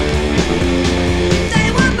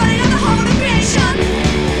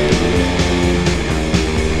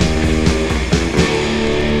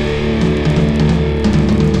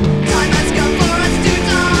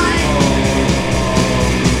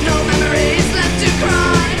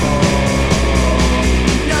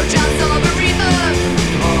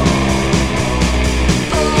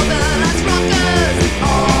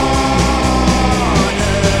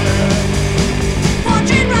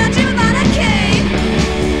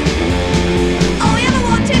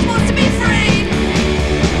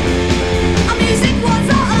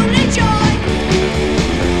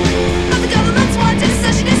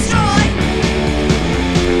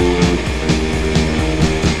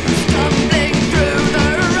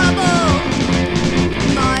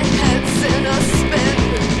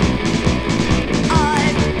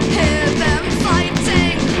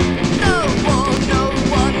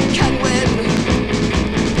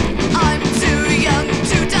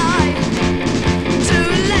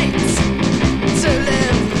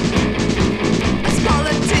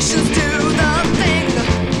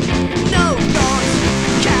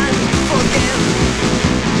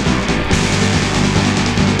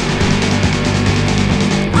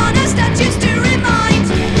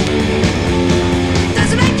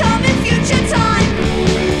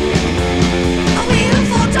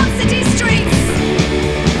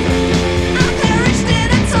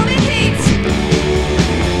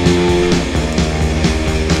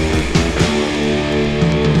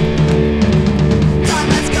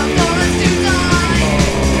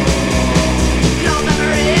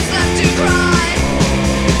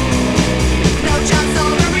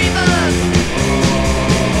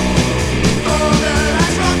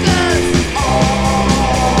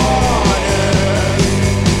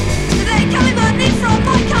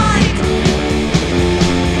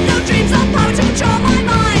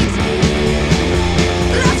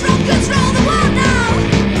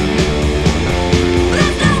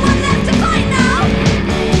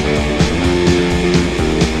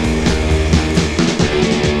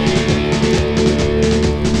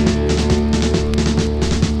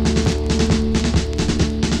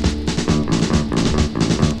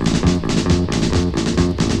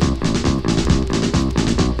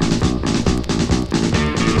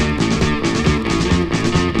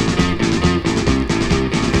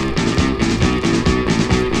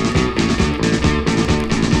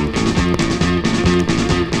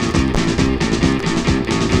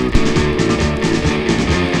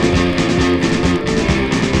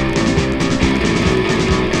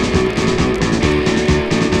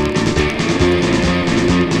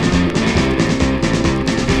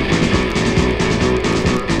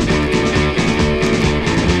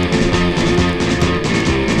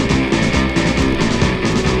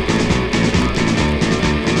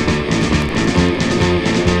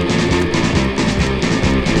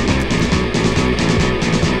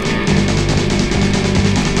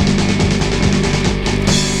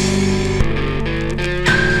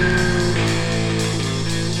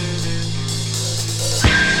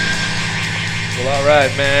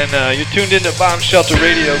 right, man. You're tuned into Bomb Shelter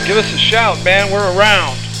Radio. Give us a shout, man. We're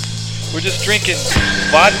around. We're just drinking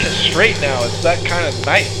vodka straight now. It's that kind of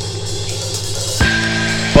night.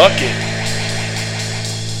 Bucket.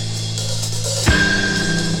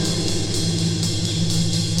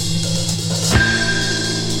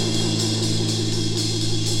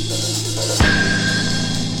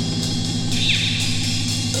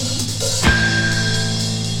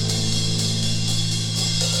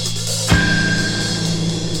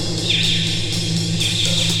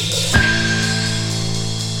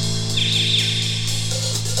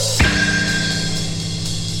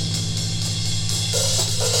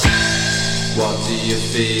 What do you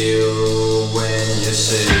feel when you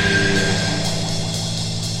see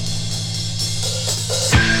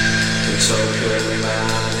the token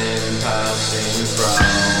man in passing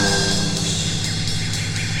crowds?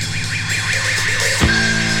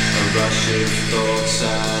 A rush of thoughts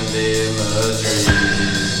and imageries.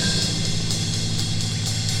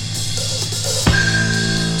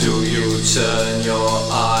 Do you turn your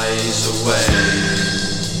eyes away?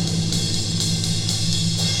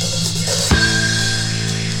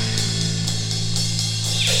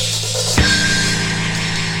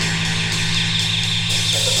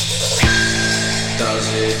 Does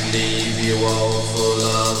it leave you all full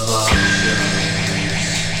of options?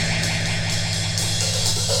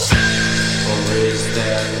 Or is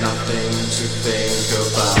there nothing to think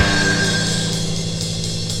about?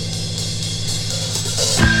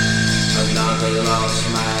 Another lost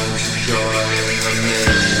man to join the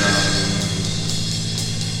millions.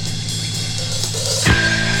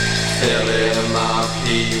 Fill him up,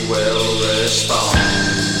 he will respond.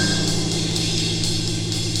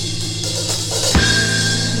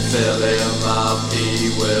 Fill him up, he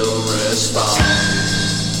will respond.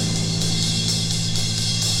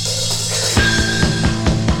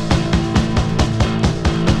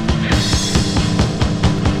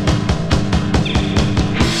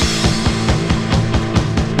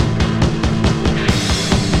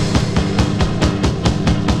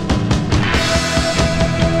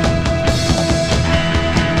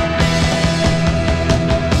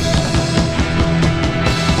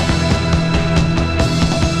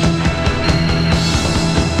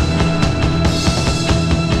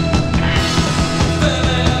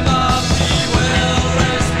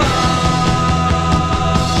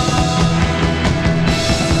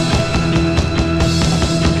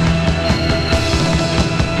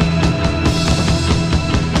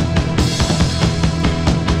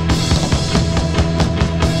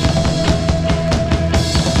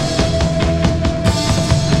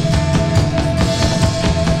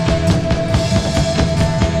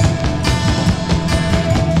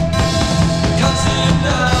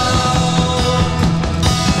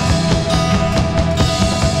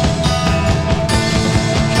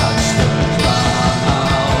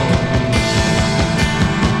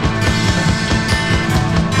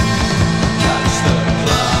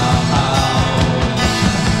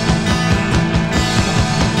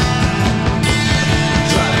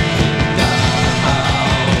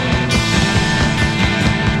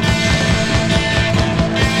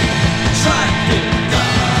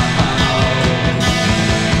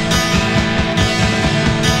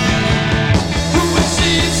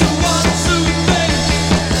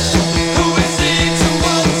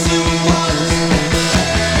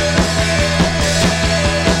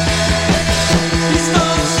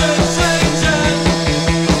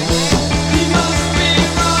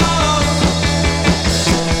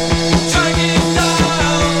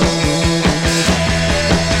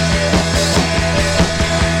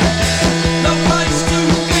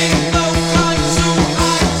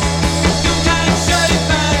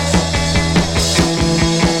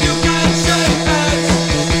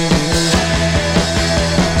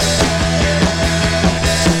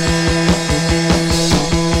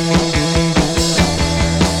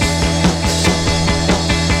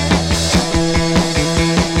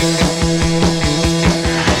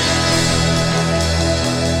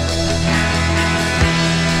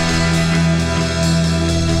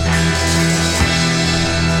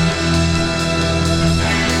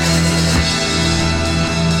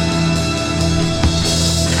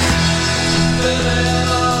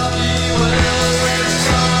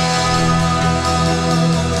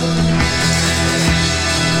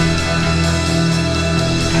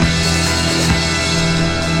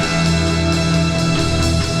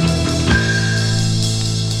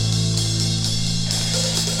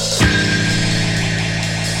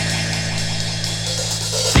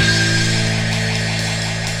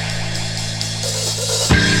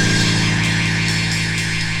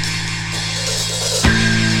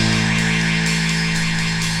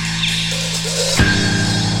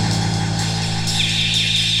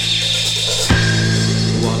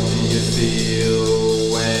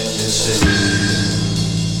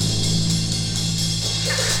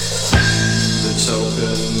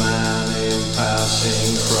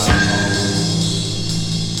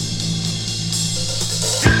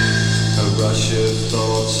 rush of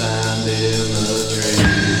thoughts and imagery.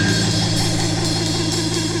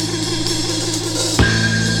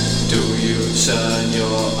 Do you turn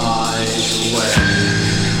your eyes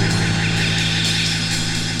away?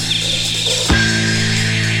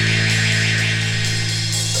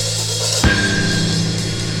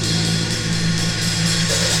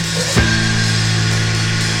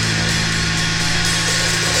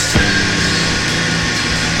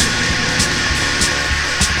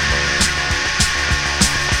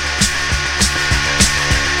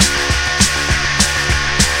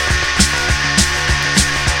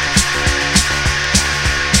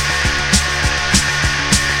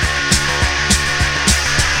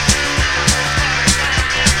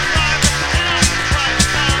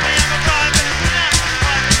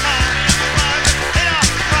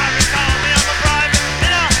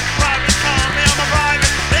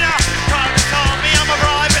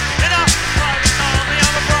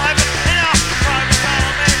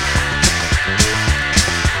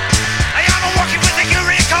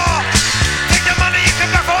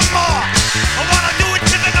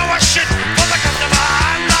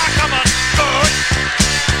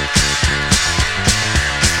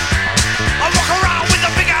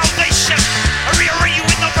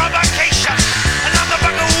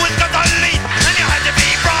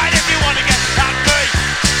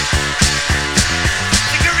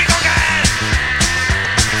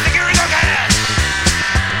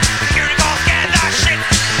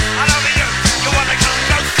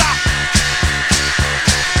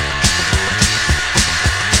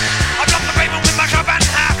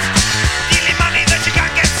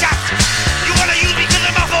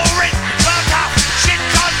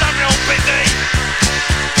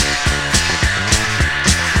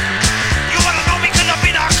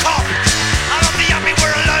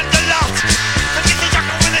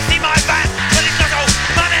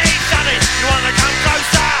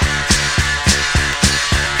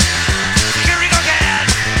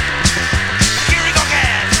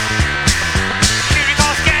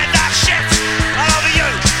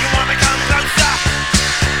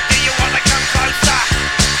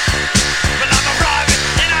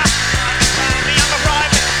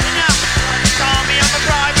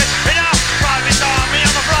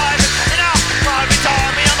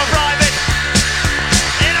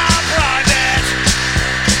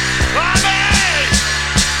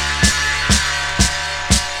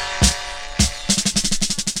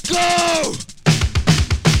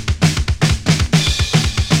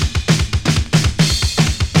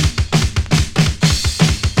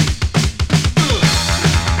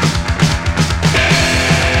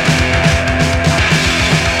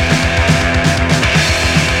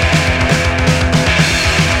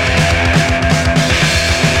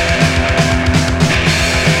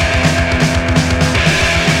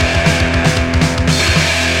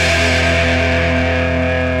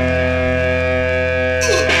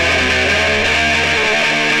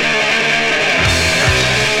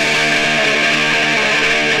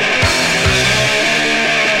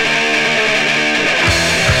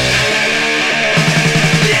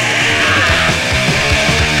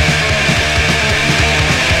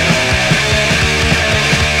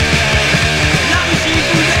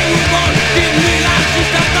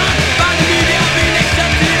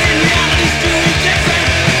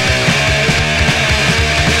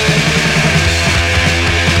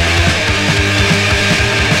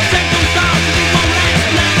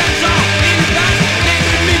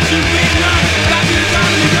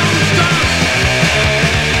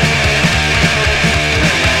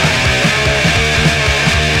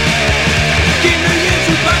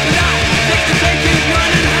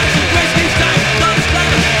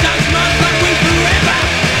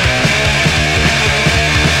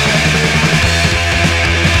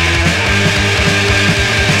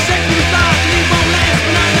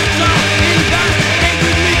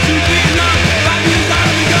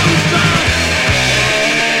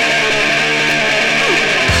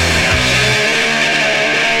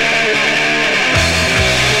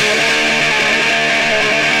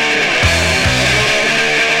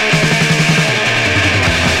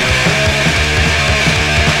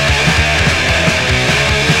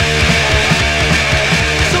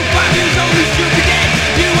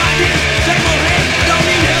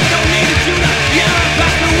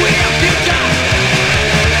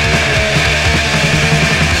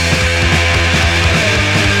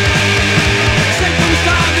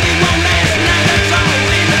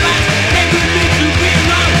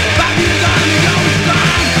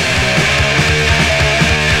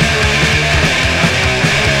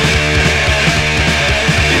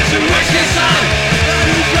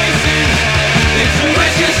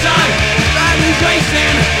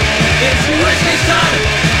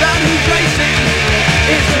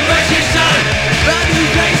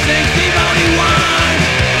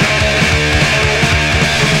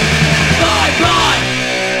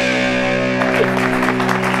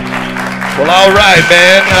 Well, all right,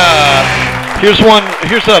 man. Here's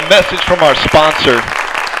a message from our sponsor.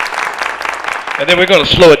 And then we're going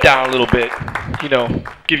to slow it down a little bit. You know,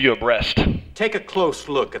 give you a breast. Take a close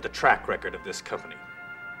look at the track record of this company.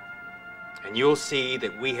 And you'll see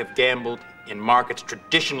that we have gambled in markets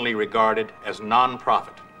traditionally regarded as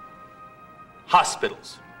non-profit.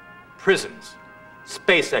 Hospitals, prisons,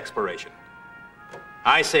 space exploration.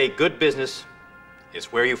 I say good business is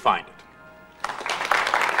where you find it.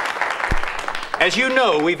 As you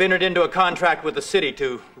know, we've entered into a contract with the city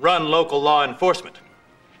to run local law enforcement.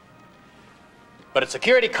 But at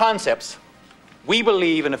Security Concepts, we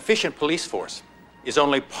believe an efficient police force is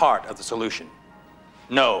only part of the solution.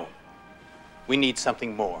 No, we need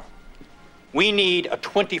something more. We need a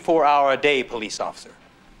 24-hour-a-day police officer.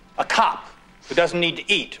 A cop who doesn't need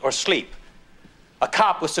to eat or sleep. A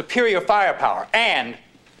cop with superior firepower and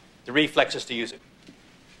the reflexes to use it.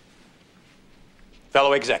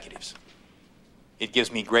 Fellow executives, it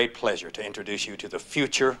gives me great pleasure to introduce you to the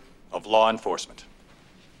future of law enforcement.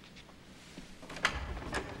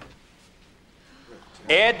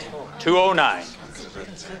 Ed 209.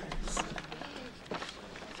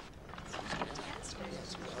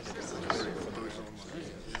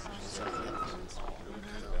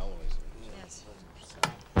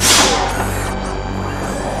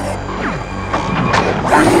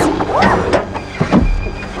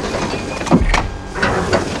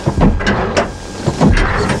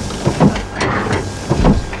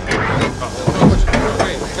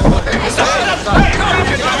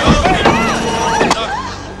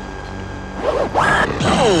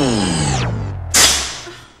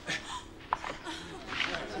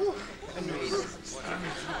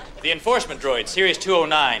 The enforcement droid, Series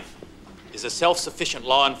 209, is a self-sufficient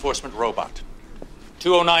law enforcement robot.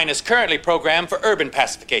 209 is currently programmed for urban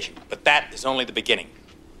pacification, but that is only the beginning.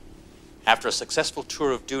 After a successful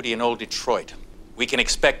tour of duty in old Detroit, we can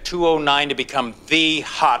expect 209 to become the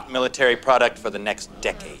hot military product for the next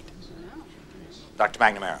decade. Dr.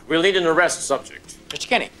 McNamara. We'll need an arrest subject. Mr.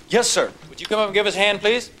 Kinney. Yes, sir. Would you come up and give us a hand,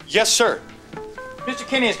 please? Yes, sir. Mr.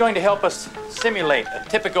 Kinney is going to help us simulate a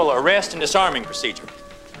typical arrest and disarming procedure.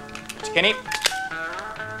 Mr. Kinney,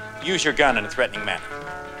 use your gun in a threatening manner.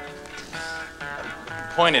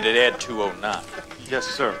 Point it at Ed 209. Yes,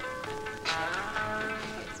 sir.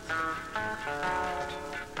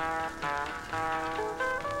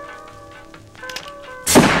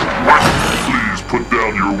 Please put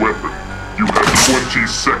down your weapon. You have 20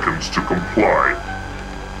 seconds to comply.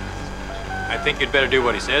 I think you'd better do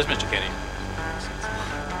what he says, Mr. Kinney.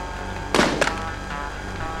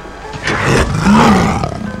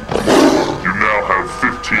 You now have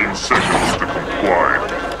 15 seconds to comply.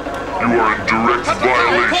 You are in direct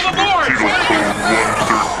violation of Penal Code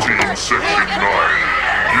 113, Section 9.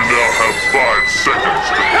 You now have 5 seconds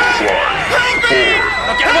to comply. 4, 3,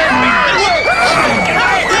 2, 1.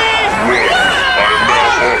 I am now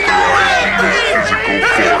authorized to use physical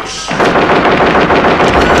force.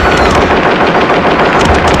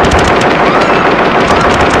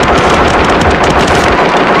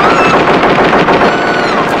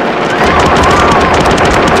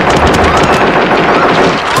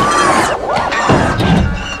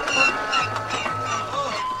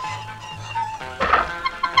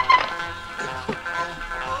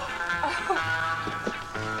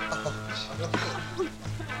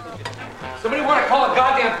 Somebody want to call a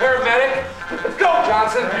goddamn paramedic? Let's go,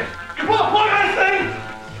 Johnson. You pull a plug on this thing?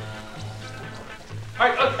 All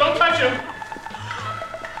right, don't touch him.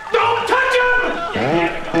 Don't touch him!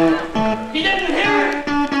 He didn't hear it.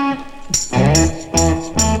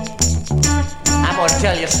 I'm gonna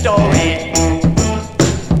tell you a story.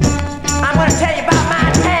 I'm gonna tell you about my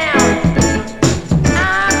town.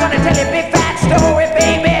 I'm gonna tell you a big fat story,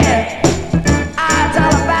 baby. It's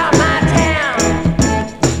all about my town.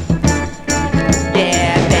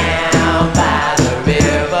 Yeah, down by the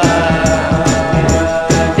river,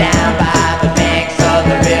 down by the banks of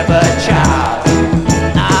the River Charles.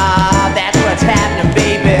 Ah, that's what's happening,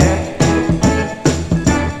 baby.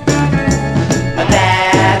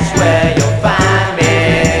 That's where you'll find me.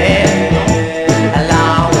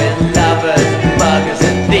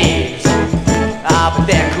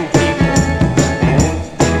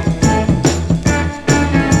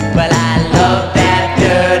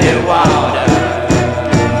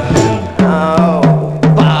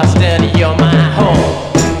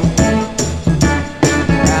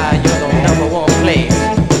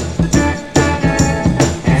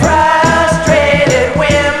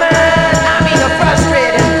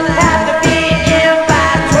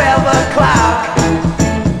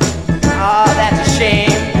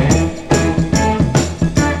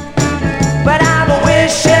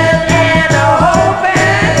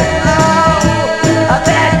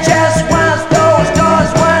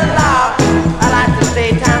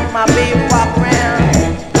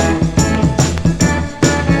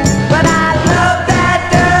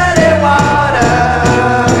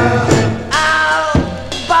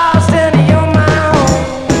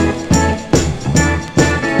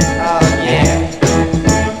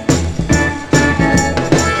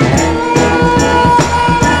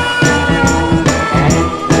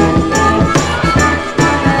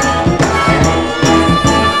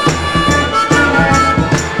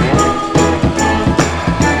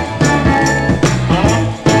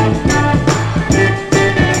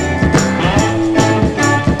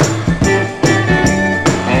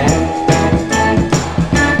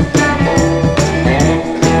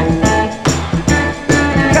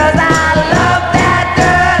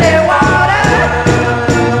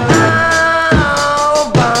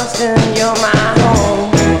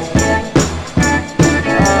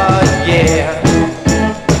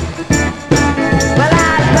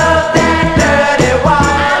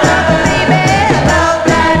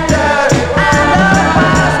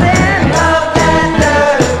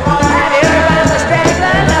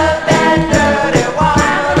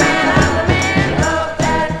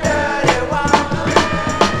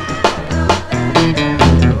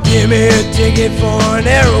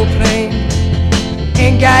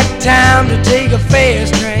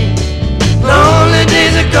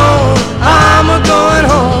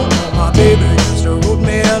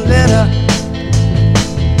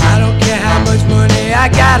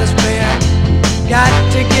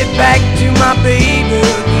 got to get back to my baby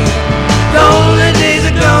again. The only days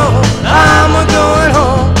are gone, I'm a going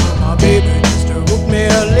home. My baby just wrote me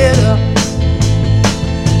a letter.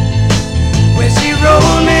 When she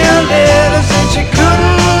wrote me a letter, said she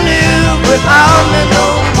couldn't live without me no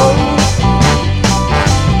more.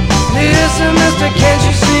 Listen, mister, can't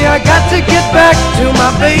you see I got to get back to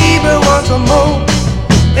my baby once more.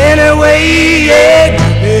 Anyway, yeah,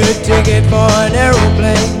 get a ticket for an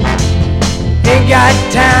aeroplane. Ain't got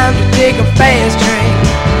time to take a fast train.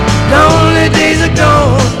 The only days are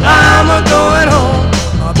gone, I'm a going home.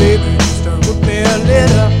 My baby just wrote me a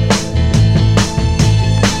letter.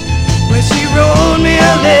 When she wrote me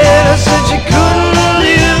a letter, said she couldn't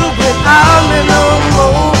live without me no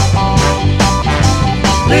more.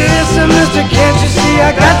 Listen, mister, can't you see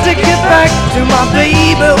I got to get back to my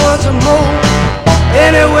baby once more.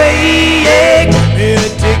 Anyway, yeah, give me a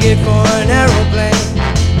ticket for an aeroplane.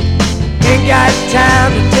 Ain't got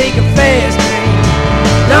time to take a fast train.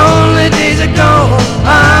 The only days are gone,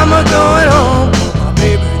 I'm a going home. My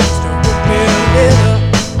baby just wrote me a letter.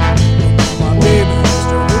 My baby just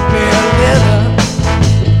wrote me a letter.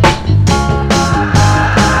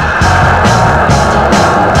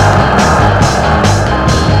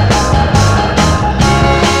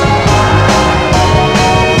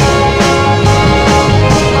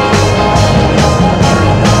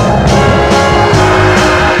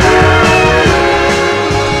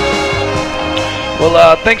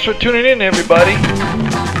 Well, thanks for tuning in, everybody.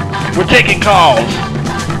 We're taking calls.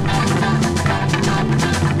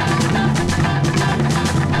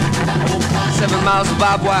 7 miles of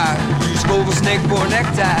barbed wire, use clover snake for a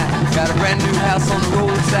necktie. Got a brand new house on the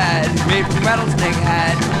roadside, made from rattlesnake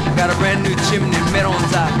hide. Got a brand new chimney made on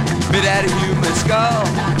top, made out of human skull.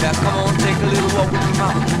 Now come on, take a little walk with your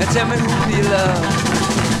mama. Now tell me, who do you love?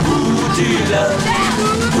 Who do you love?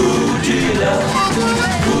 Who do you love?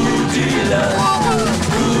 Who do you love?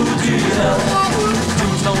 Who do you love?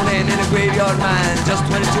 Tombstone and in a graveyard mine, just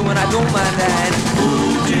 22 and I don't mind dying. Who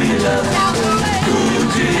do you love? Who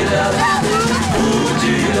do you love? Who do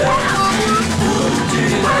you love? Who do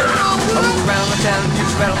you love? I roll around the town and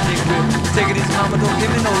use rattlesnake whip. Take it easy, mama, don't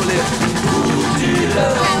give me no lip. Who do you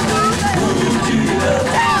love? Who do you love?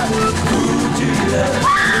 Who do you love?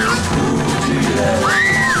 Who do you love?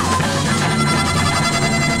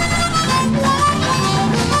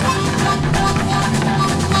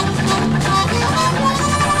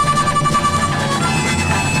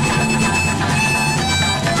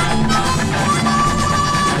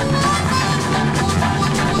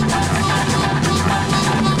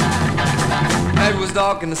 Night was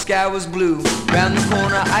dark and the sky was blue. Round the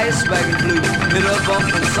corner, ice wagon flew. Hit a bump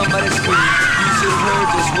and somebody screamed. You should have heard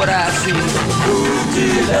just what I seen. Who do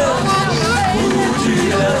you love? Who do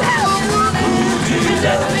you love? Who do you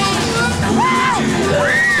love? Who do you love?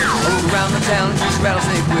 I rode around the town and use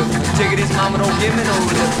rattlesnake whip. Take it easy, mama, don't give me no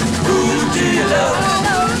lip. Who do you love?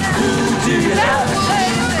 Who do you love?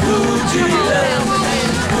 Who do you love?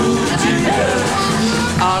 Who do you love?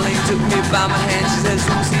 Arlene took me by my hand, she says,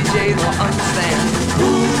 who CJ don't understand.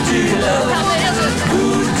 Who do you love? Who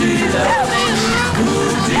do you love? Who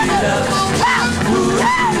do you love? Who do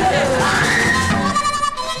you love?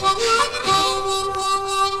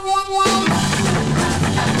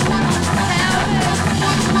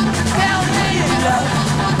 Tell me you love.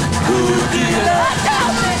 Who do you love?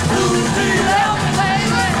 Who do you love?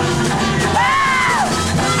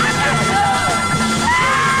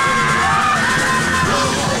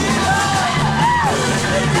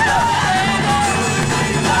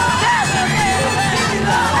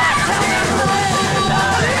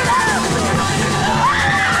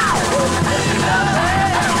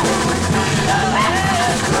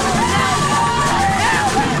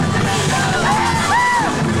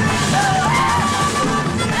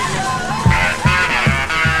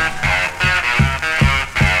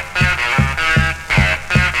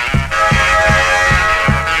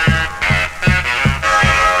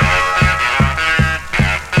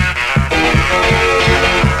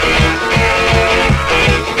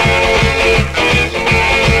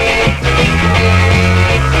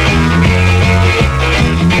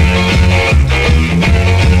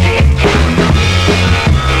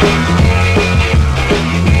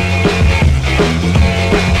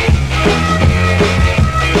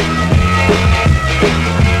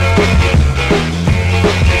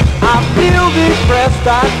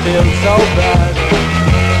 I feel so bad,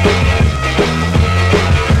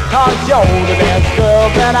 'cause you're the best girl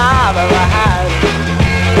that I've ever had.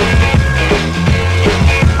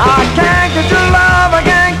 I can't get your love, I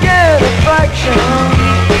can't get affection.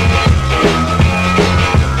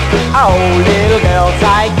 Oh, little girl,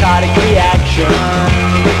 psychotic reaction.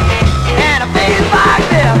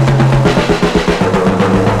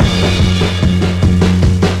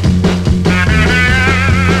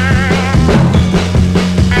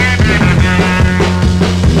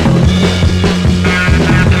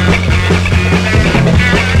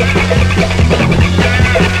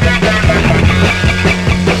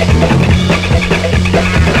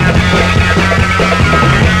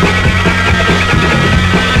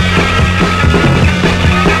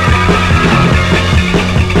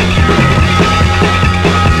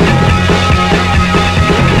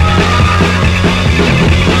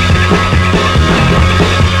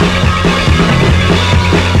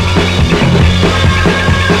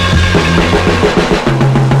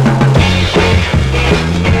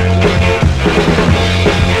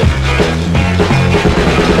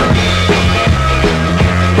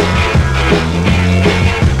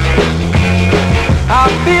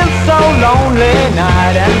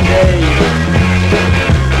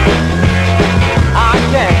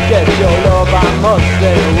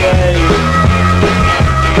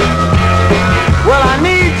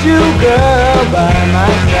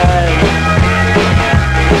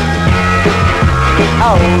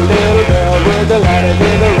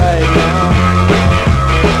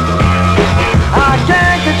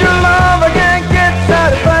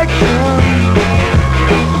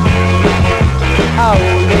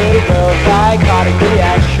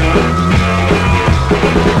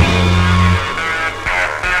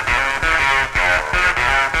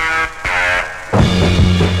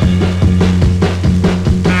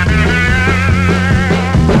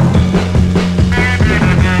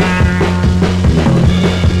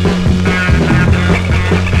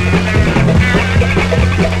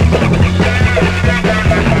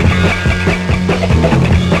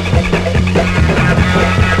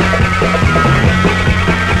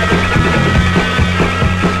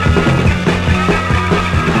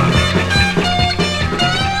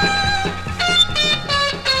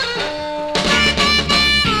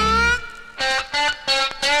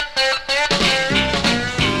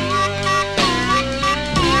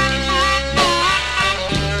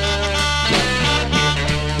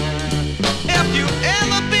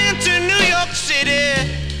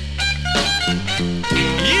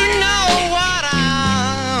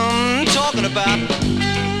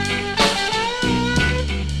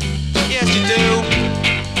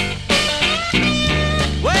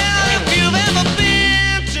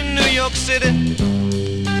 City.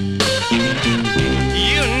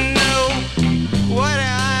 You know what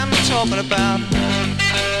I'm talking about.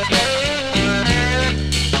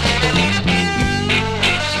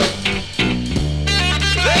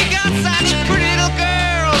 They got such pretty little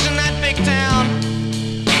girls in that big town.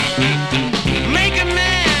 Make a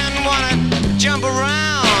man wanna jump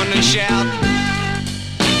around and shout.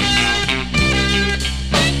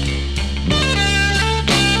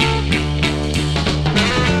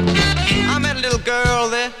 I met a little girl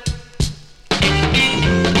there.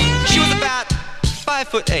 She was about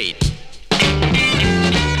 5'8".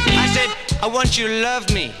 I said, I want you to love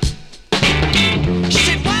me. She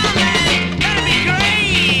said, wow, man, that'd be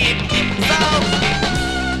great. So,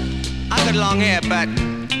 I got long hair, but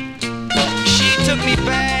she took me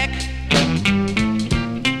back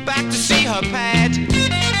to see her pad.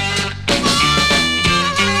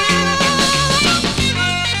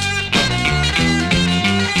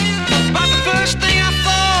 But the first thing I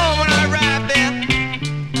saw when I arrived there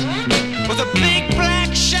was a big black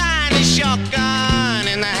shiny shotgun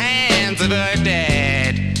in the hands of her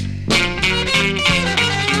dad.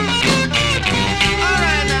 All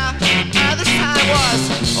right now, this time was,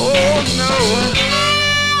 oh no.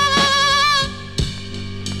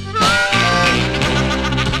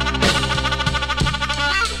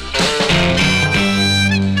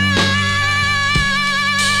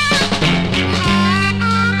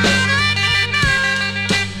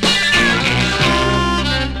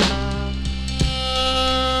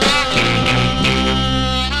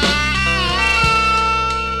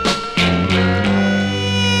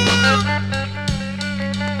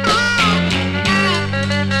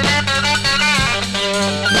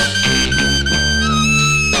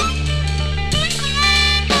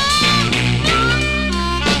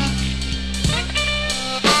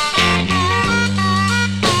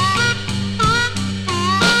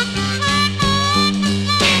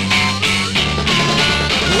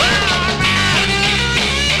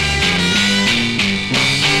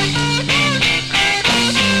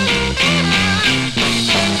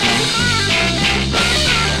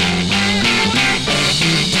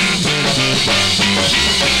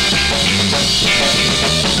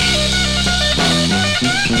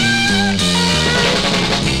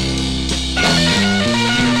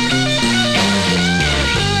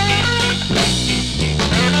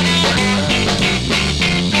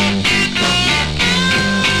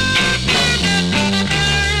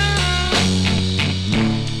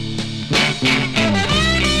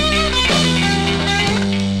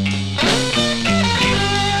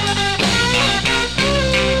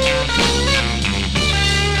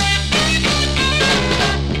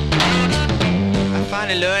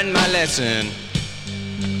 Learned my lesson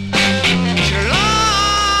a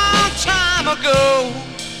long time ago.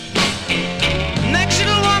 Next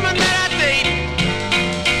little woman that I date,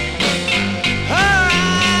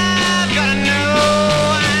 I've gotta know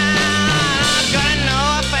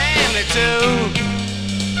her family too.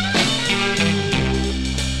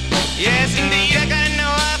 Yes, indeed, I gotta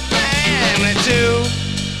know her family too.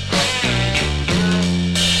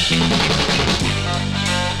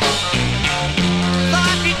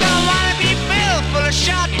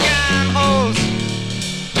 Shotgun holes,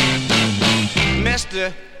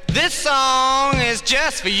 mister, this song is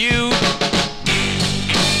just for you.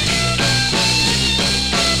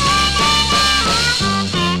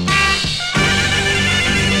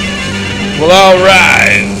 Well, all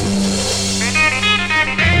right.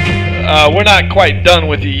 We're not quite done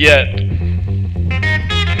with you yet.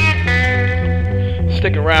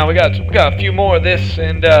 Stick around. We got a few more of this,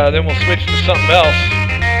 and then we'll switch to something else.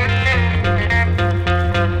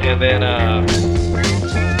 And then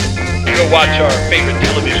go watch our favorite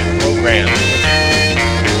television program.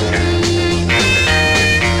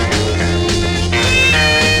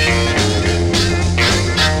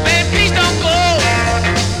 Baby, please don't go.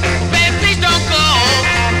 Baby, please don't go.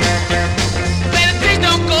 Baby, please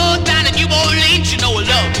don't go down to New Orleans. You know I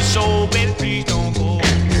love you so. Baby, please don't go.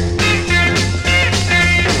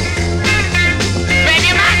 Baby,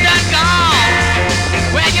 your mind done gone.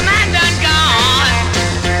 Well, your mind done gone.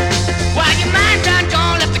 Well, your mind done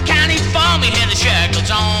gone. Left the county for me. Here the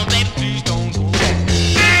shackles on. Baby, please don't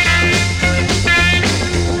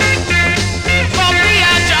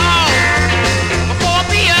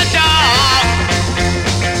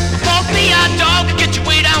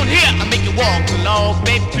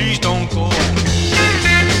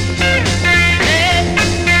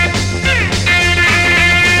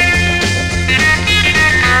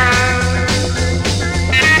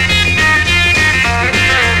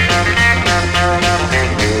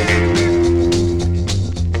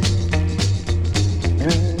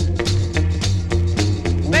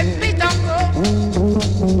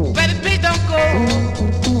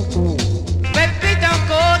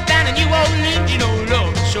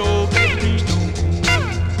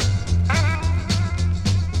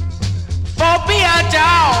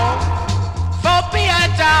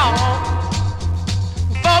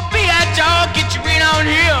get you in on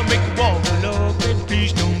here, make you walk. Lord, baby,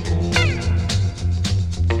 please don't go.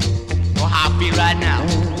 Oh, how I feel right now.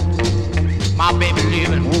 My baby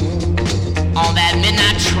living on that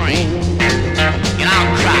midnight train, and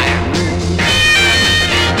I'm crying.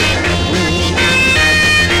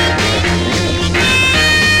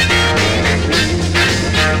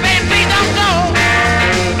 Baby, please don't go.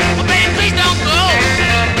 Oh, baby, please don't go.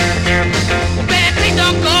 Oh, baby, please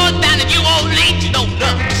don't go. Down that you old late, you don't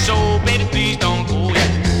love me. So, baby, please don't go.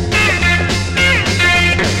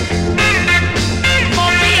 For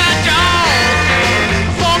be a dog,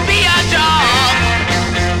 for be a dog,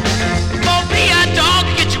 for be a dog,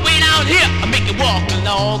 get you way down here. I make you walk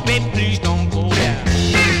along, baby, please don't go there.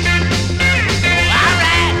 Oh, all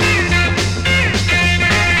right.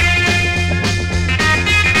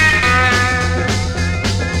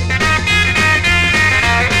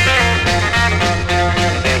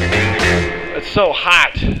 It's so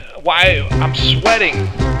hot. Why? I'm sweating.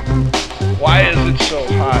 Why is it so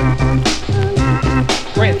hot?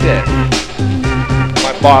 Granted,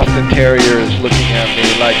 my Boston Terrier is looking at me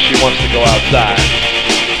like she wants to go outside.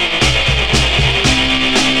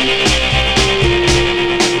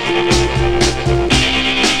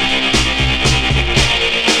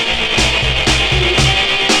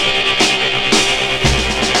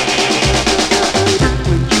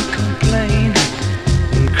 When you complain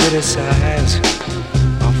and criticize,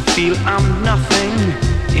 I feel I'm nothing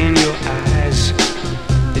in your eyes.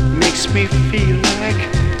 It makes me feel like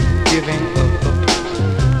giving up,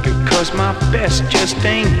 because my best just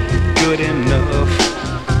ain't good enough.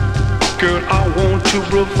 Girl, I want to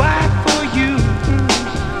provide for you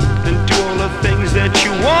and do all the things that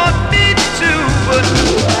you want me to, but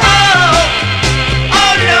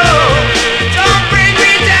oh no, don't bring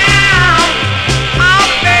me down. I'm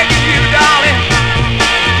begging you, darling.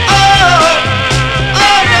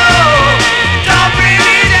 Oh no, don't bring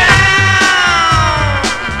me down.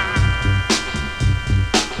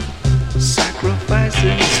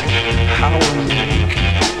 Sacrifices how I make.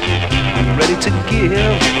 I'm ready to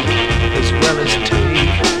give as well as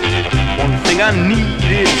take. One thing I need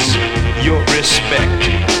is your respect.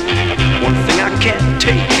 One thing I can't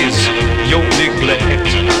take is your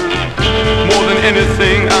neglect. More than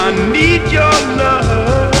anything, I need your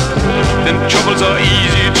love. Then troubles are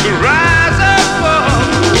easy to rise above.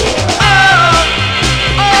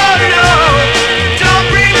 Oh no, don't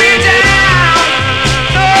bring me down.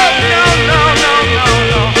 No, no, no, no, no,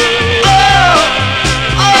 no.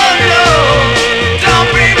 Oh no, don't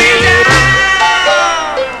bring me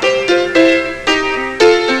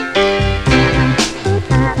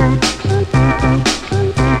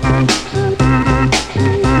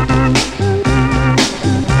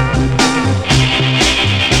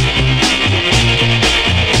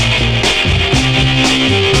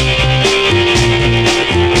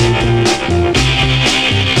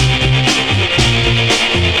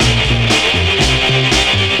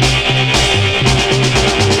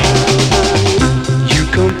You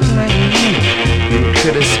complain and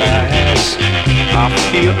criticize. I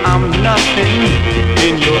feel I'm nothing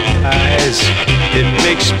in your eyes. It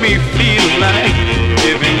makes me feel like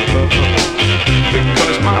giving up,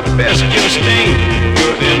 because my best just ain't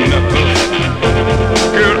good enough.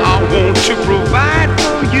 Girl, I want to provide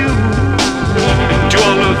for you and do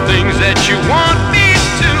all the things that you want me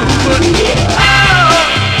to, but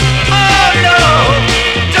oh no,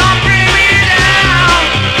 don't bring me down.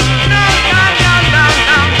 No, no, no, no,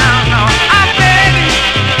 no, no, no. I beg you.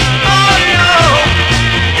 Oh no,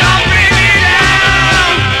 don't bring me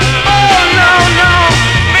down. Oh no, no,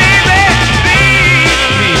 baby, please,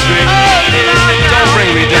 please, baby. Oh no, don't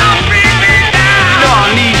bring me down. Don't bring me down. You know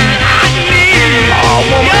I need you. I need you. Oh,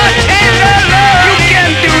 woman, your tender love. You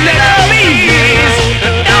can do that, please.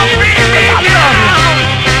 Don't bring me down.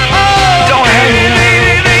 Oh, don't hurt me,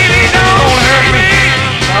 baby, don't hurt me.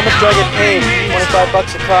 How much do I get paid?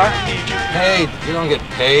 $25 a car? Paid? You don't get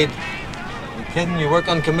paid. You kidding? You work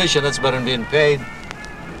on commission. That's better than being paid.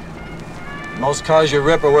 Most cars you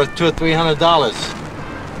rip are worth $200 or $300.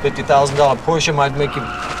 $50,000 Porsche might make you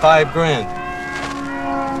 $5 grand.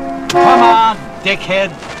 Come on,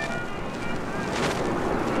 dickhead.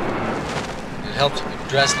 It helps if you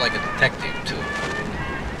dress like a detective too.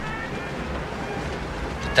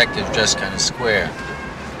 Detectives dress kind of square.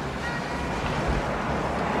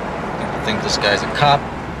 People think this guy's a cop.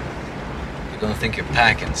 You're gonna think you're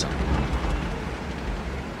packing something.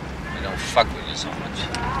 They don't fuck with you so much.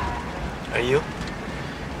 Are you?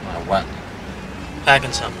 What?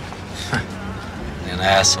 Packing something. An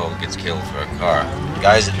asshole gets killed for a car. The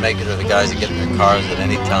guys that make it are the guys that get in their cars at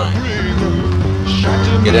any time.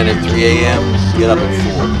 Get in at 3 a.m., get up at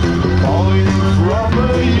 4.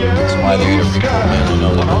 Why they're here for poor men who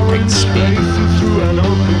know they're gonna take the speed.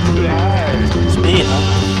 Speed, huh?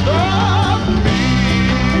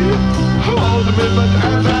 Hold me, but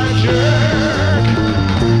as I jerk,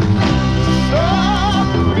 stop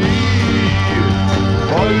me.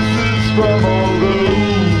 Voices from all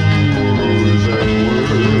those at work.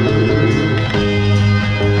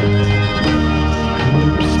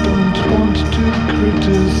 Lips don't want to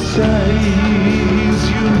criticize,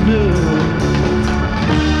 you know.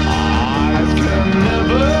 Eyes can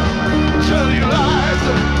never tell you lies.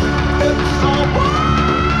 It's all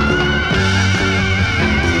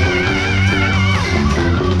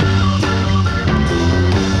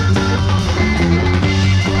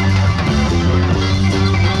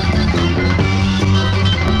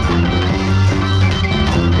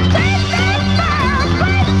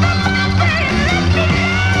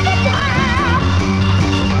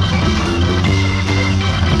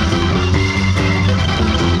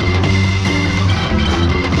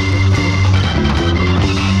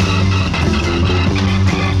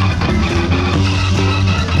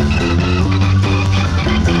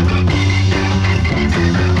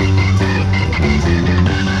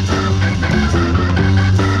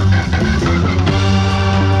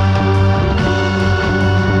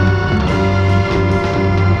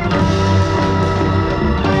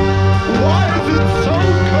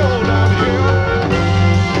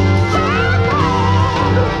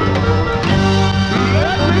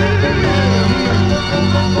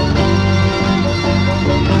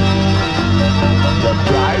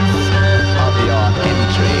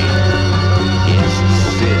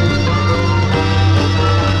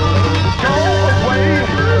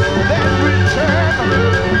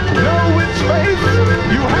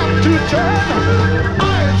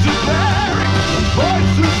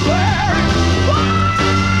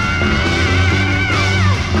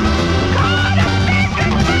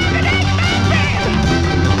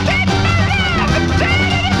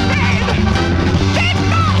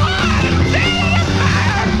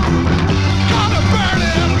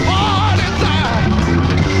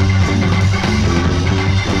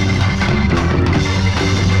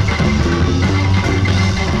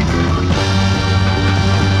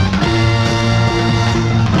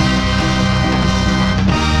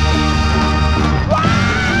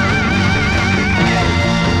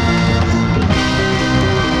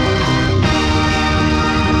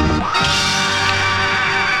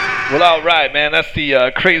Well, all right, man. That's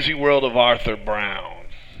the Crazy World of Arthur Brown.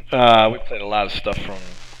 We played a lot of stuff from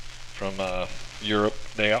Europe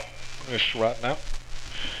there, just right now.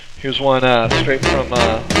 Here's one straight from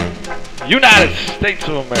United States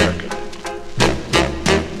of America.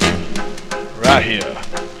 Right here,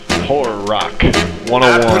 Horror Rock 101.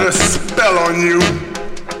 I put a spell on you.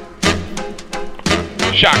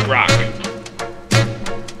 Shock Rock.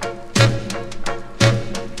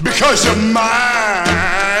 Because you're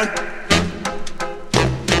mine.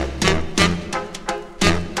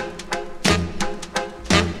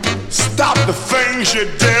 Stop the things you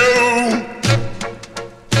do.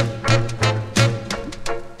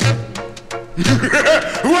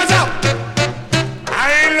 What's up?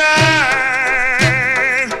 I ain't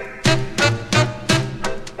lying.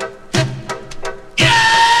 Yeah,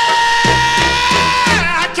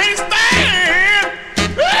 I can't stand.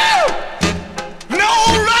 Woo! No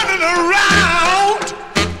running around.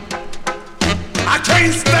 I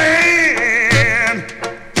can't stand.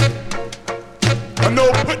 No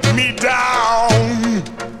putting me down.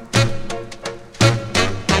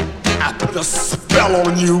 I put a spell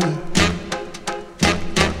on you.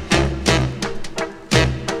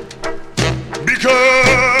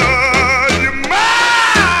 Because you're mine.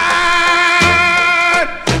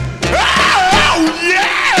 Oh,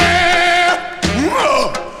 yeah.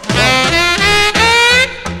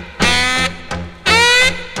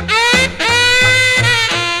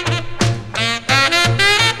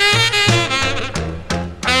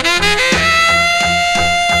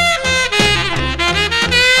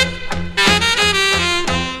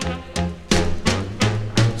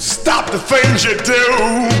 Stop the things you do.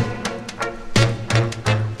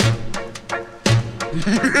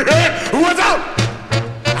 What's up?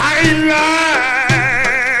 I ain't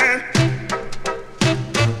lying.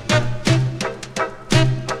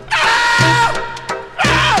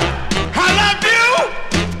 I love you.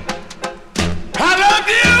 I love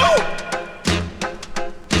you.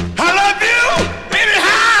 I love you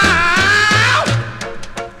anyhow.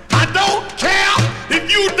 I don't care if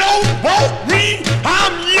you don't want me.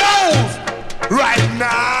 I'm yours right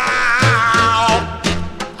now.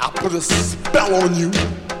 I put a spell on you.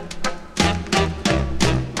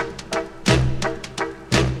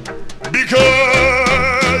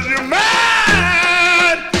 Because you're mine.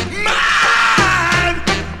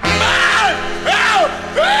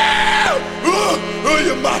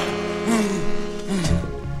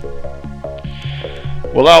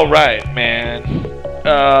 Well, all right, man.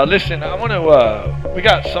 Listen, I want to. We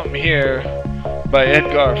got something here by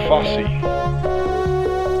Edgar Fosse,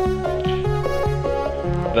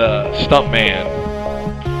 the stuntman.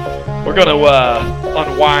 We're gonna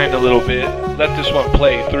unwind a little bit. Let this one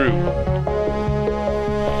play through.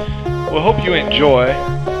 Well, hope you enjoy,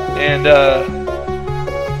 and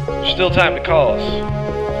still time to call us.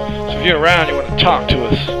 So if you're around, you want to talk to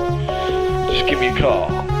us, just give me a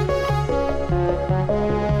call.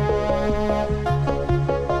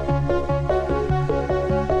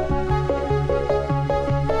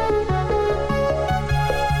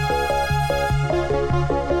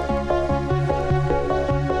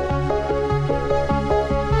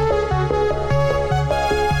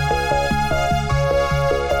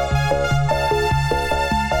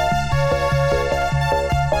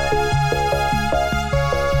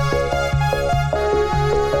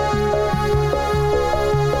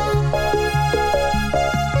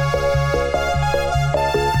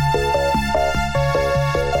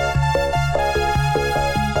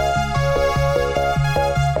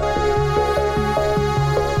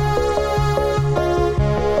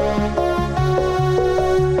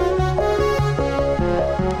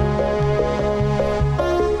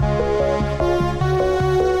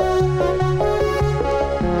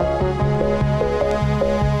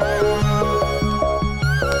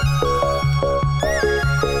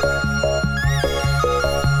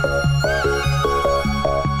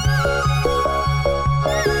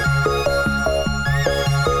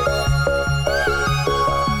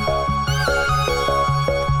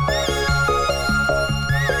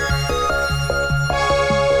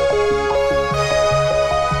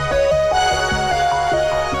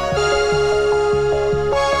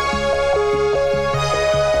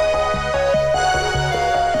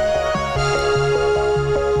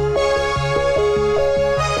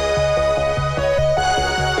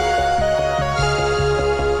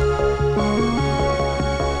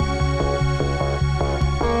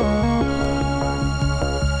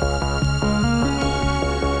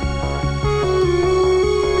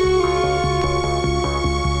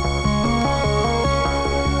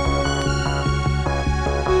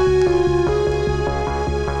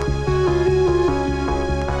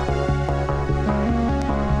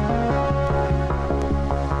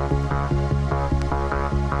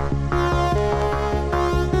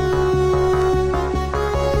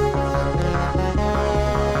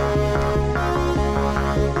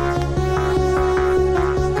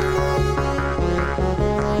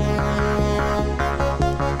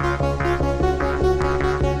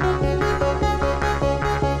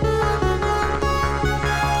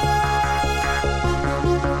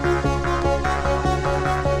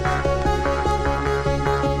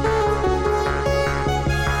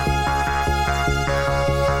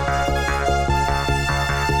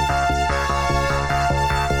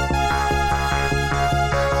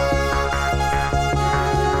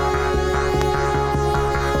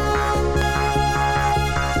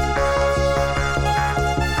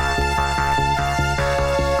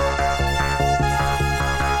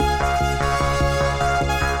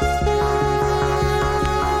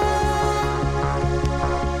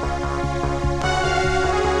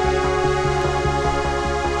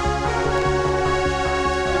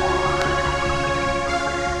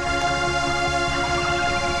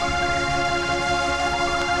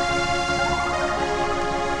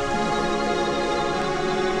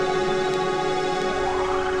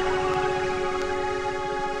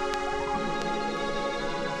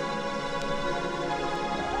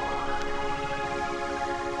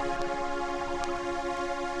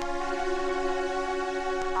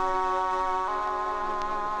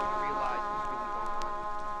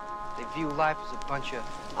 view life as a bunch of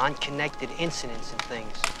unconnected incidents and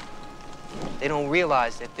things. They don't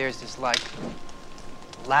realize that there's this, like,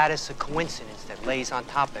 lattice of coincidence that lays on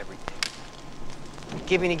top of everything. I'll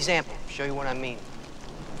give you an example, show you what I mean.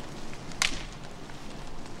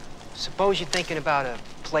 Suppose you're thinking about a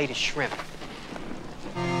plate of shrimp.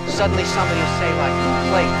 Suddenly somebody will say, like,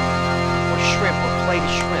 plate, or shrimp, or plate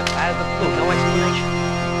of shrimp, out of the blue, no explanation.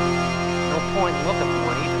 No point in looking for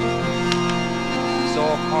one either. It's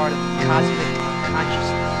all part of cosmic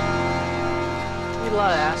consciousness. You eat a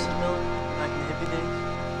lot of acid, Miller, back in the hippie days?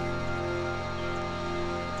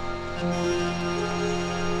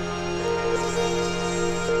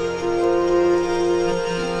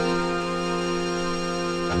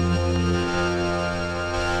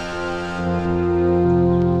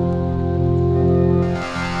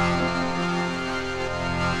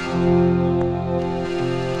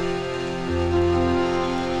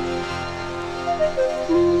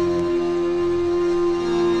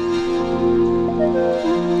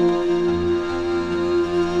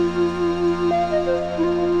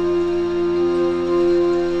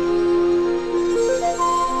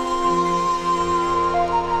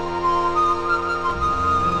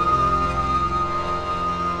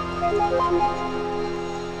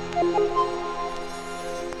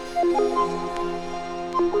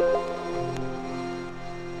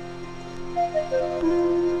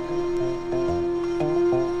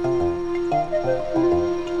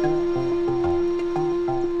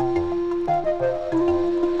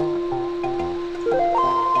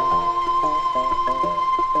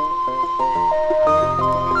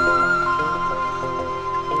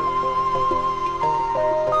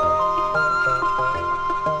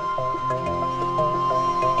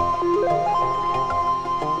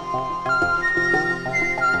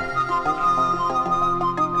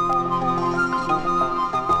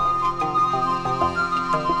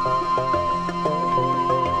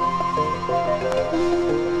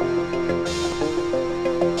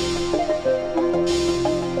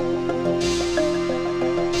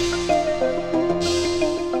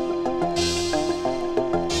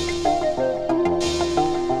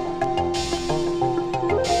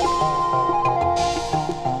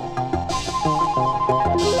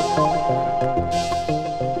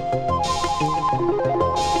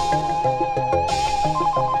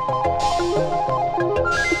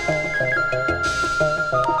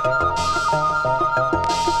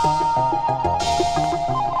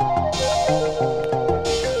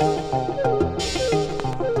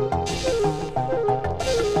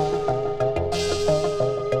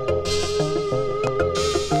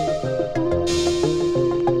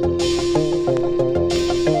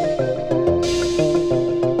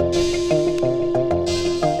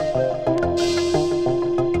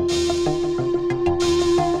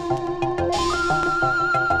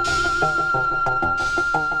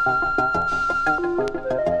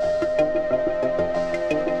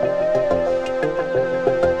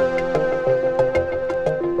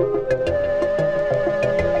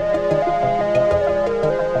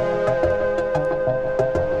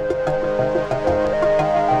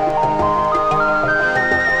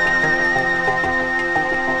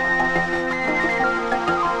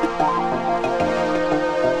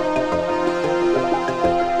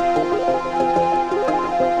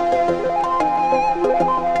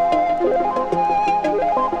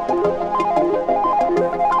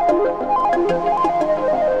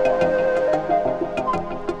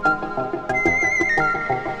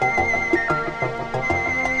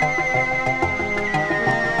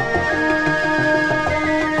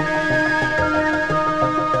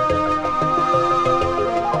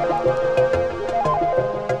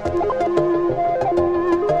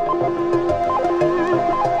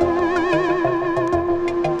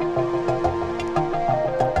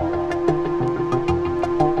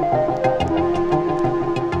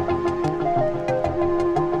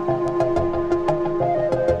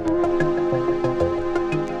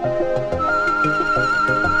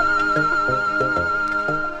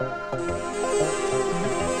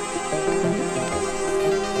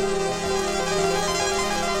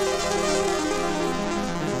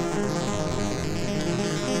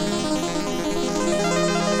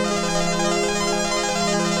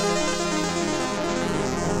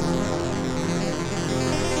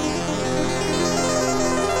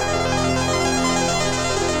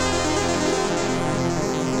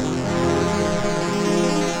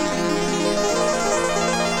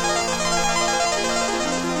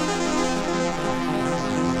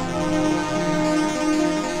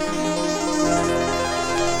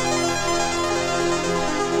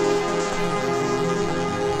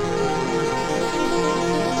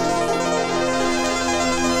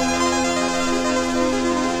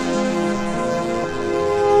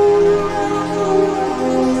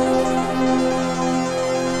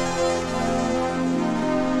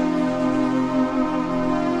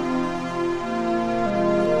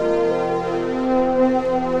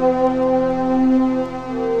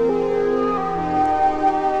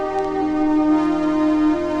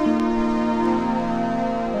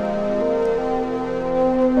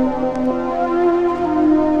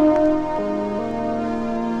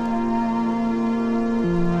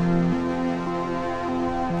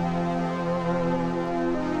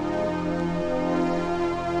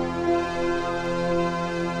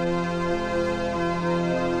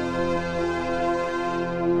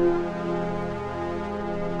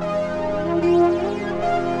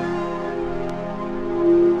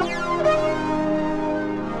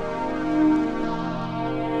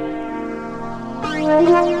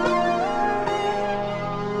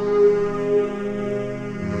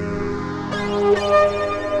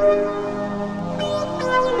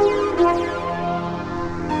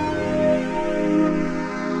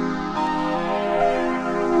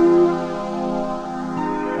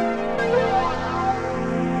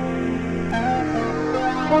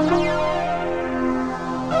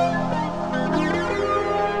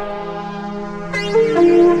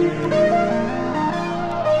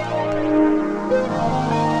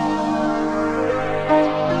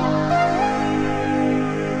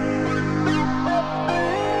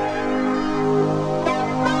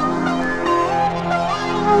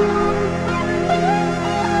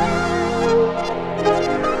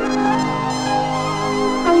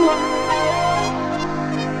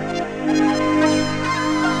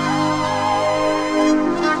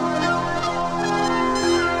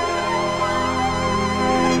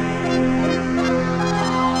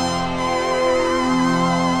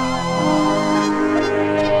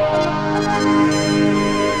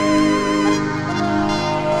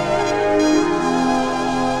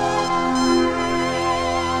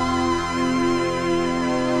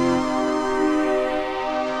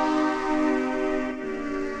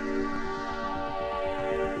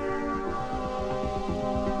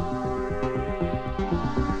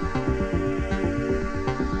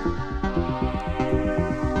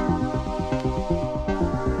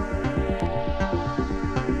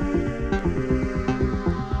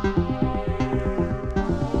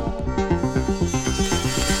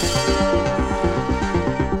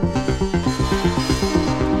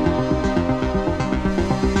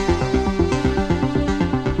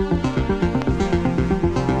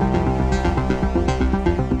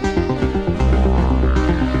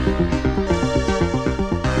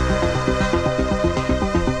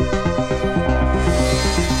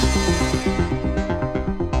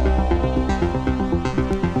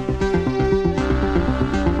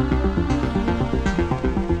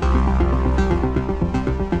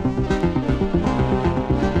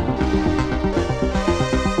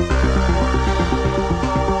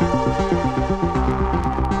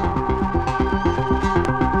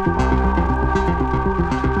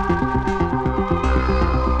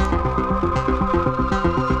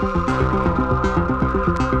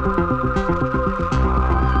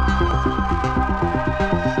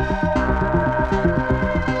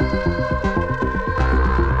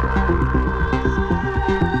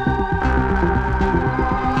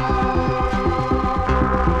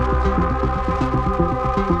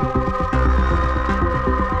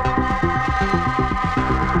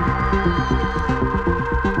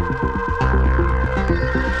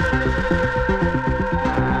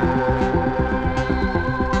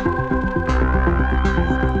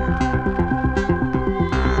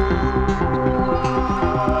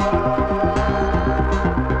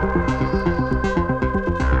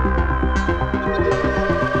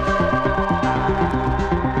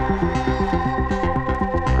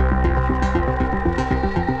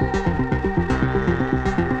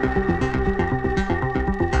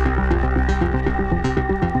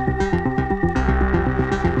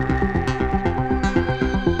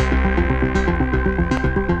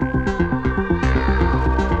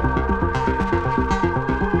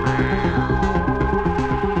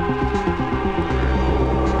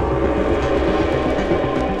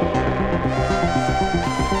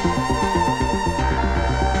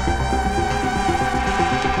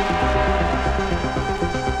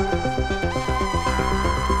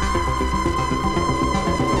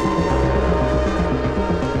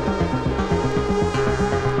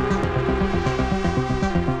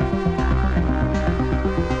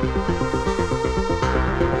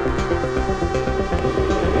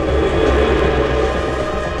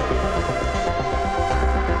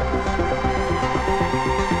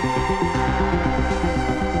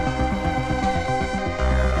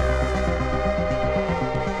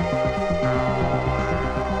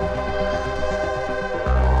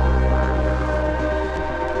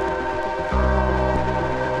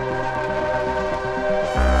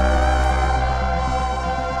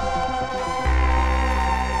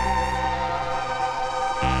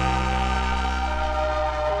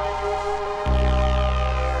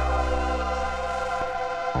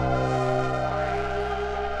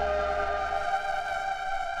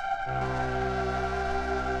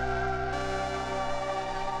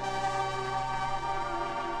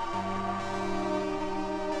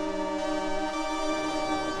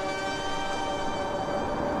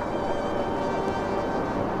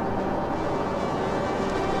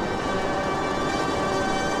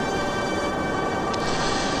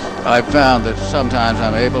 I've found that sometimes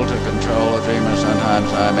I'm able to control a dream, and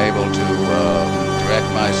sometimes I'm able to direct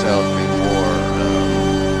myself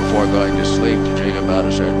before going to sleep to dream about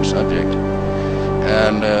a certain subject,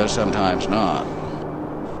 and sometimes not.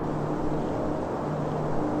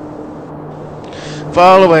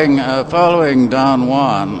 Following Don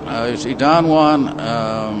Juan, you see, Don Juan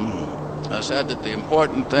said that the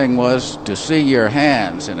important thing was to see your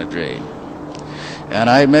hands in a dream. And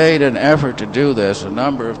I made an effort to do this a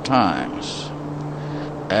number of times.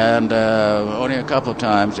 And only a couple of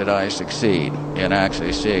times did I succeed in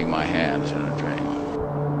actually seeing my hands in a dream.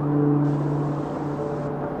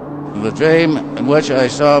 The dream in which I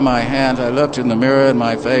saw my hands, I looked in the mirror and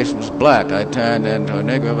my face was black. I turned into a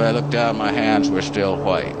Negro. When I looked down, my hands were still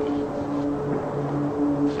white.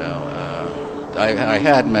 So I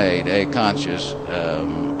had made a conscious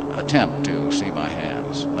attempt to see my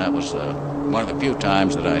hands. That was one of the few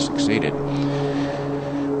times that I succeeded.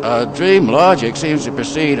 Dream logic seems to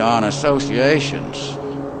proceed on associations.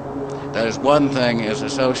 That is, one thing is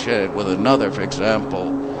associated with another. For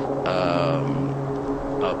example,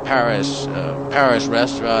 a Paris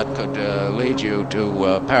restaurant could lead you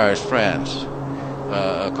to Paris, France,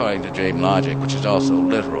 according to dream logic, which is also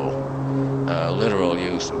literal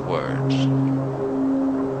use of words.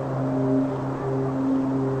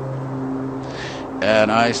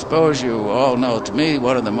 And I suppose you all know, to me,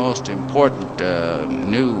 one of the most important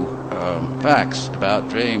new facts about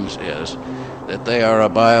dreams is that they are a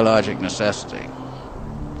biologic necessity.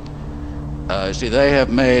 See, they have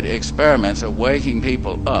made experiments of waking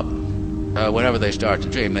people up whenever they start to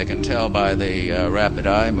dream. They can tell by the rapid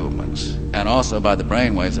eye movements and also by the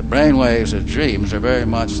brain waves. The brain waves of dreams are very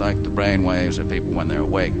much like the brain waves of people when they're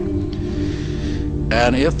awake.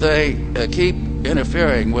 And if they keep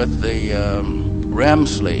interfering with the REM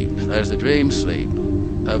sleep, that is the dream sleep,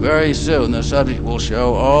 very soon the subject will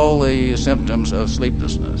show all the symptoms of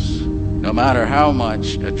sleeplessness, no matter how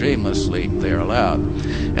much dreamless sleep they're allowed.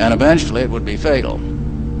 And eventually it would be fatal.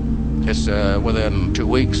 It's within 2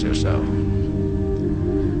 weeks or so.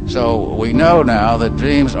 So we know now that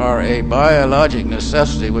dreams are a biologic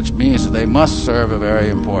necessity, which means that they must serve a very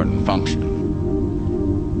important function.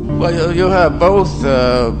 Well, you have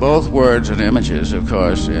both words and images, of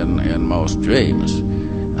course, in most dreams.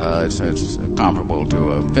 It's comparable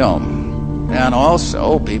to a film. And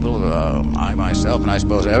also, people, I myself, and I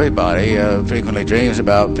suppose everybody, frequently dreams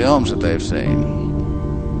about films that they've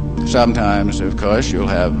seen. Sometimes, of course, you'll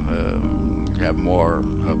have more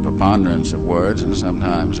a preponderance of words, and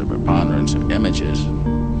sometimes a preponderance of images.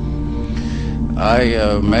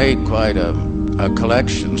 I made quite a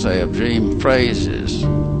collection, say, of dream phrases.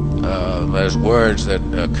 Those words that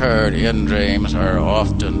occurred in dreams are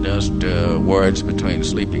often just words between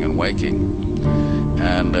sleeping and waking.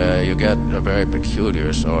 And you get a very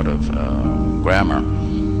peculiar sort of grammar.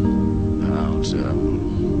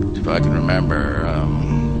 If I can remember,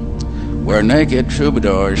 where naked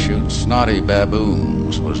troubadours shoot snotty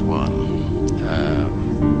baboons was one.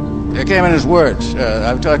 It came in as words.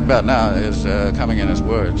 I've talked about now is coming in as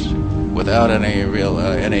words without any real,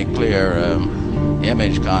 any clear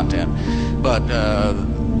image content. But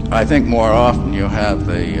I think more often you have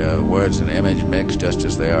the words and image mixed just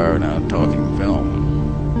as they are in a talking film.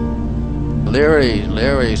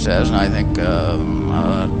 Leary says, and I think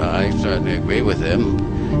I certainly agree with him,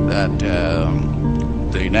 that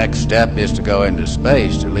the next step is to go into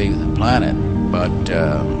space, to leave the planet, but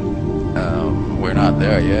we're not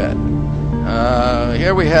there yet.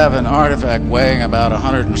 Here we have an artifact weighing about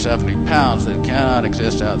 170 pounds that cannot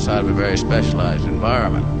exist outside of a very specialized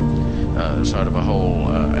environment, sort of a whole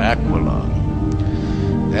aqualung.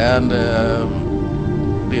 And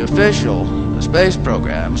the official space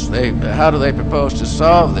programs, how do they propose to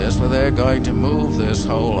solve this? Well, they're going to move this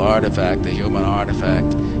whole artifact, the human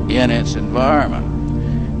artifact, in its environment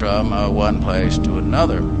from one place to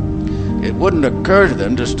another. It wouldn't occur to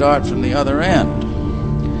them to start from the other end.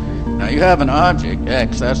 Now you have an object,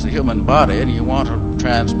 X, that's the human body, and you want to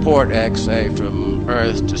transport X, say, from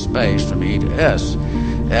Earth to space, from E to S.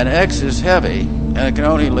 And X is heavy, and it can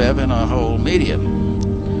only live in a whole medium.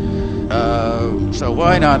 So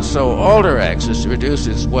why not so alter X as to reduce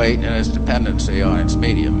its weight and its dependency on its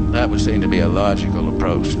medium? That would seem to be a logical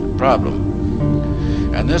approach to the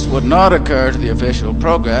problem. And this would not occur to the official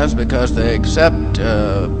programs because they accept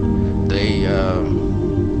the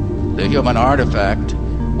human artifact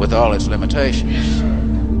with all its limitations.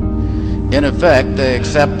 In effect, they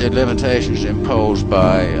accept the limitations imposed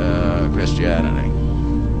by Christianity,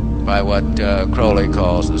 by what Crowley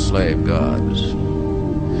calls the slave gods.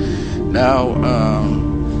 Now,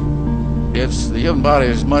 the human body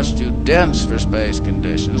is much too dense for space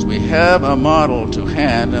conditions. We have a model to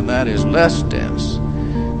hand, and that is less dense.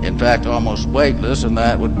 In fact, almost weightless, and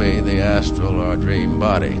that would be the astral or dream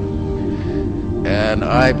body. And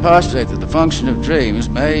I postulate that the function of dreams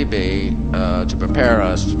may be to prepare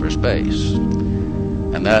us for space.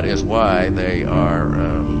 And that is why they are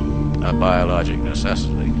a biologic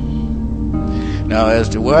necessity. Now, as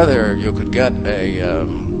to whether you could get a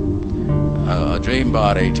dream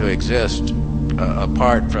body to exist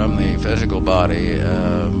apart from the physical body,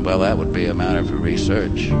 well, that would be a matter for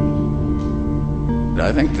research.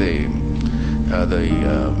 I think the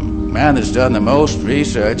man that's done the most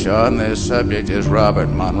research on this subject is Robert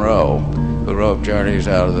Monroe, who wrote Journeys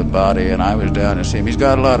Out of the Body, and I was down to see him. He's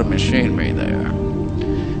got a lot of machinery there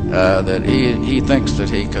that he thinks that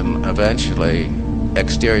he can eventually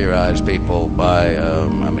exteriorize people by a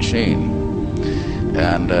machine.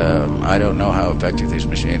 And I don't know how effective these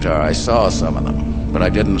machines are. I saw some of them, but I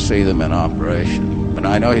didn't see them in operation. But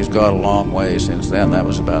I know he's got a long way since then. That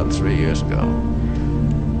was about 3 years ago.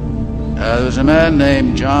 There was a man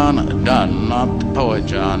named John Donne, not the poet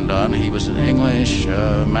John Donne. He was an English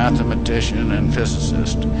mathematician and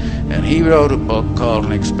physicist. And he wrote a book called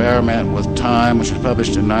An Experiment with Time, which was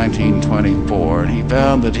published in 1924. And he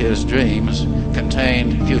found that his dreams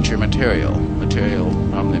contained future material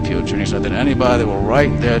from the future. And he said that anybody that will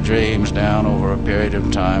write their dreams down over a period of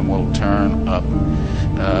time will turn up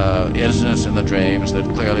incidents in the dreams that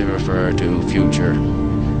clearly refer to future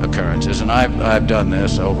occurrences. And I've done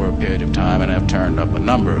this over a period of time, and I've turned up a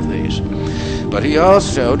number of these. But he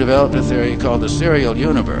also developed a theory called the serial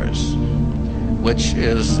universe, which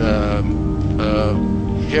is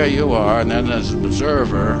here you are, and then there's an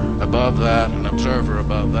observer above that, an observer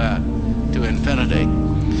above that, to infinity.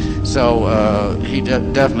 So he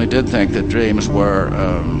definitely did think that dreams were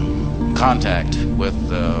contact with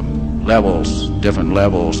different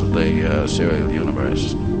levels of the serial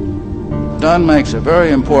universe. Donne makes a very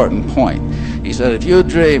important point. He said, if you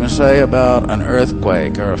dream, say, about an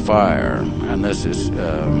earthquake or a fire, and this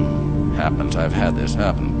happens, I've had this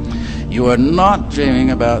happen, you are not dreaming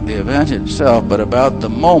about the event itself, but about the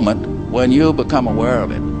moment when you become aware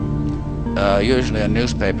of it. Usually a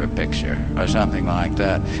newspaper picture or something like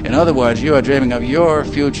that. In other words, you are dreaming of your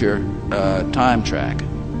future time track.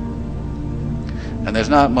 And there's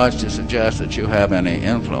not much to suggest that you have any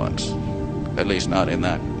influence, at least not in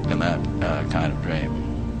that kind of dream.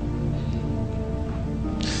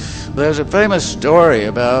 There's a famous story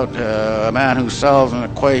about a man who solves an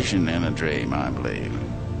equation in a dream, I believe.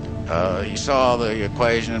 He saw the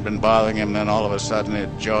equation had been bothering him, then all of a sudden it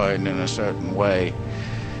joined in a certain way.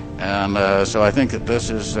 And so I think that this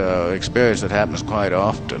is an experience that happens quite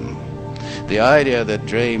often. The idea that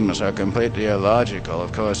dreams are completely illogical,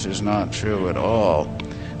 of course, is not true at all.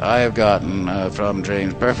 I have gotten from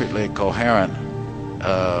dreams perfectly coherent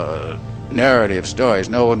narrative stories.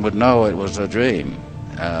 No one would know it was a dream.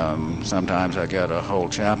 Sometimes I get a whole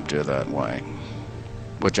chapter that way,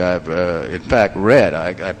 which I've in fact read.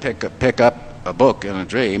 I pick up a book in a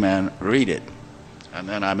dream and read it, and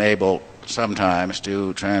then I'm able sometimes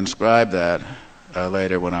to transcribe that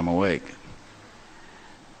later when I'm awake.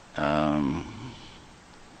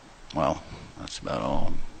 Well, that's about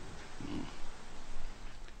all.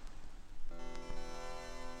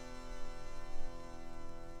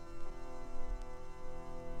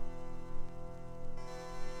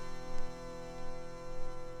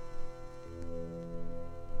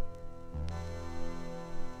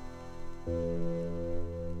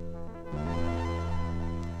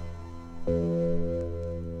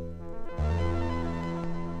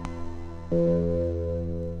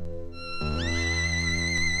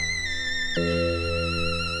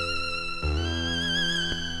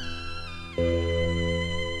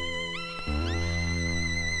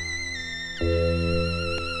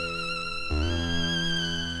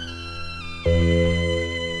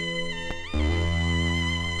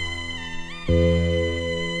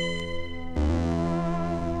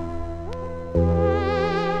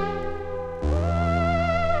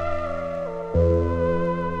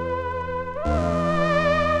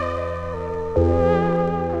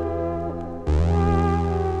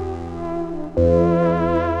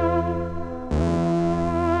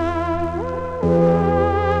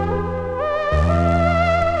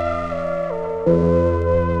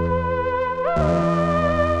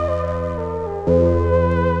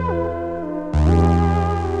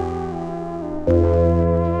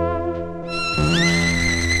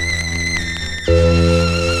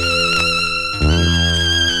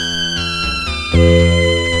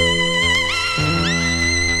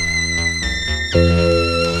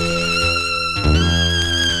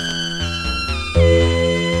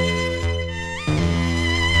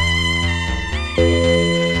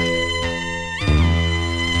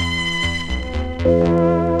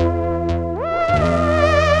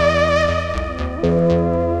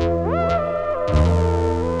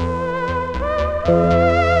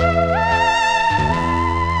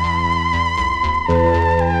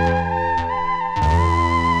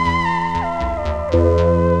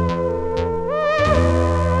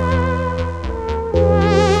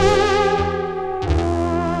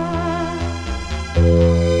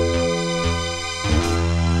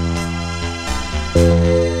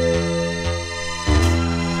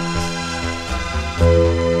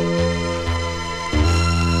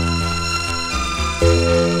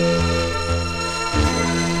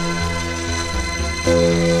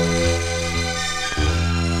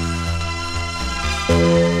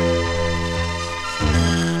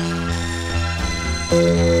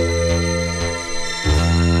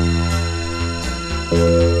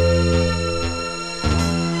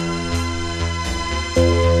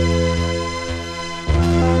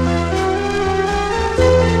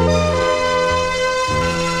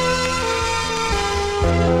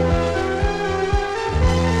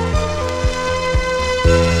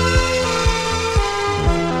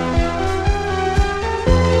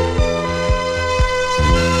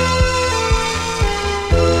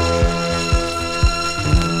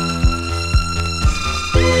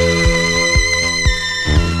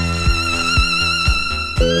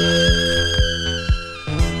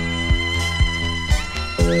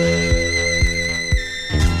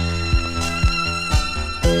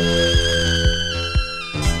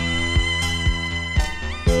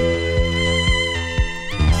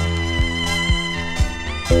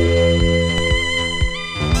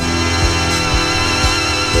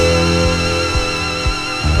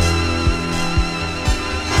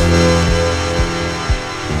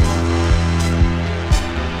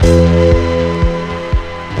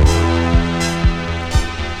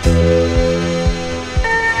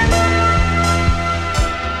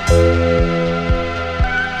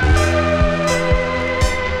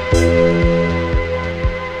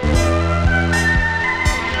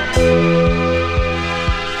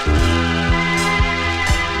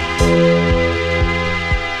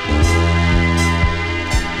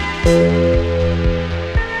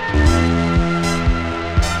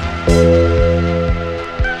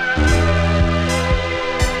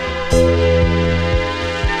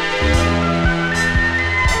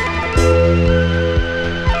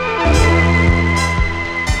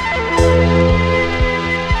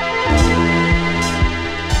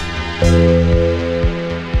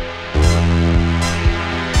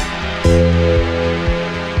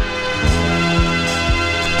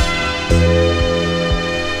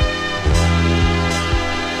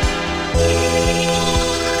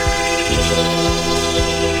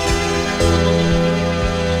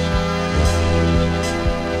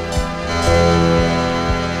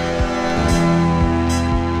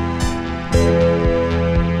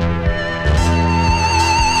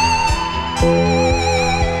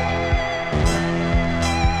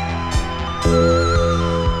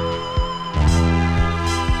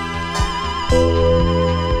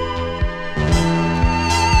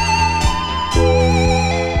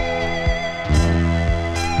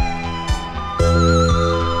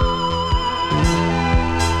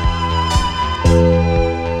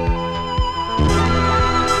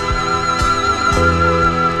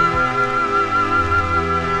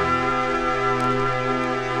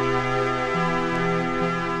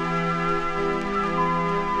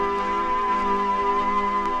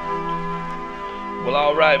 Well,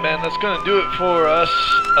 all right, man. That's gonna do it for us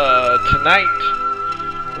tonight.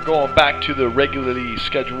 We're going back to the regularly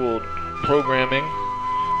scheduled programming.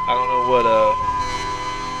 I don't know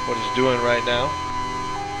what it's doing right now,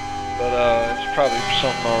 but it's probably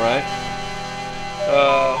something all right.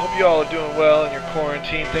 Hope you all are doing well in your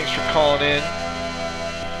quarantine. Thanks for calling in.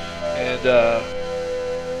 And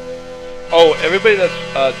everybody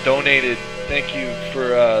that's donated, thank you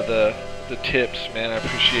for the tips, man. I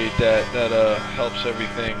appreciate that. That helps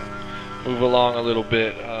everything move along a little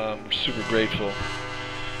bit. Super grateful.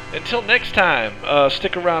 Until next time,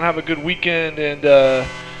 stick around, have a good weekend, and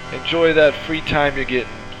enjoy that free time you're getting.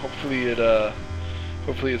 Hopefully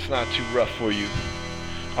it's not too rough for you.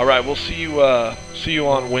 All right, we'll see you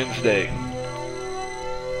on Wednesday.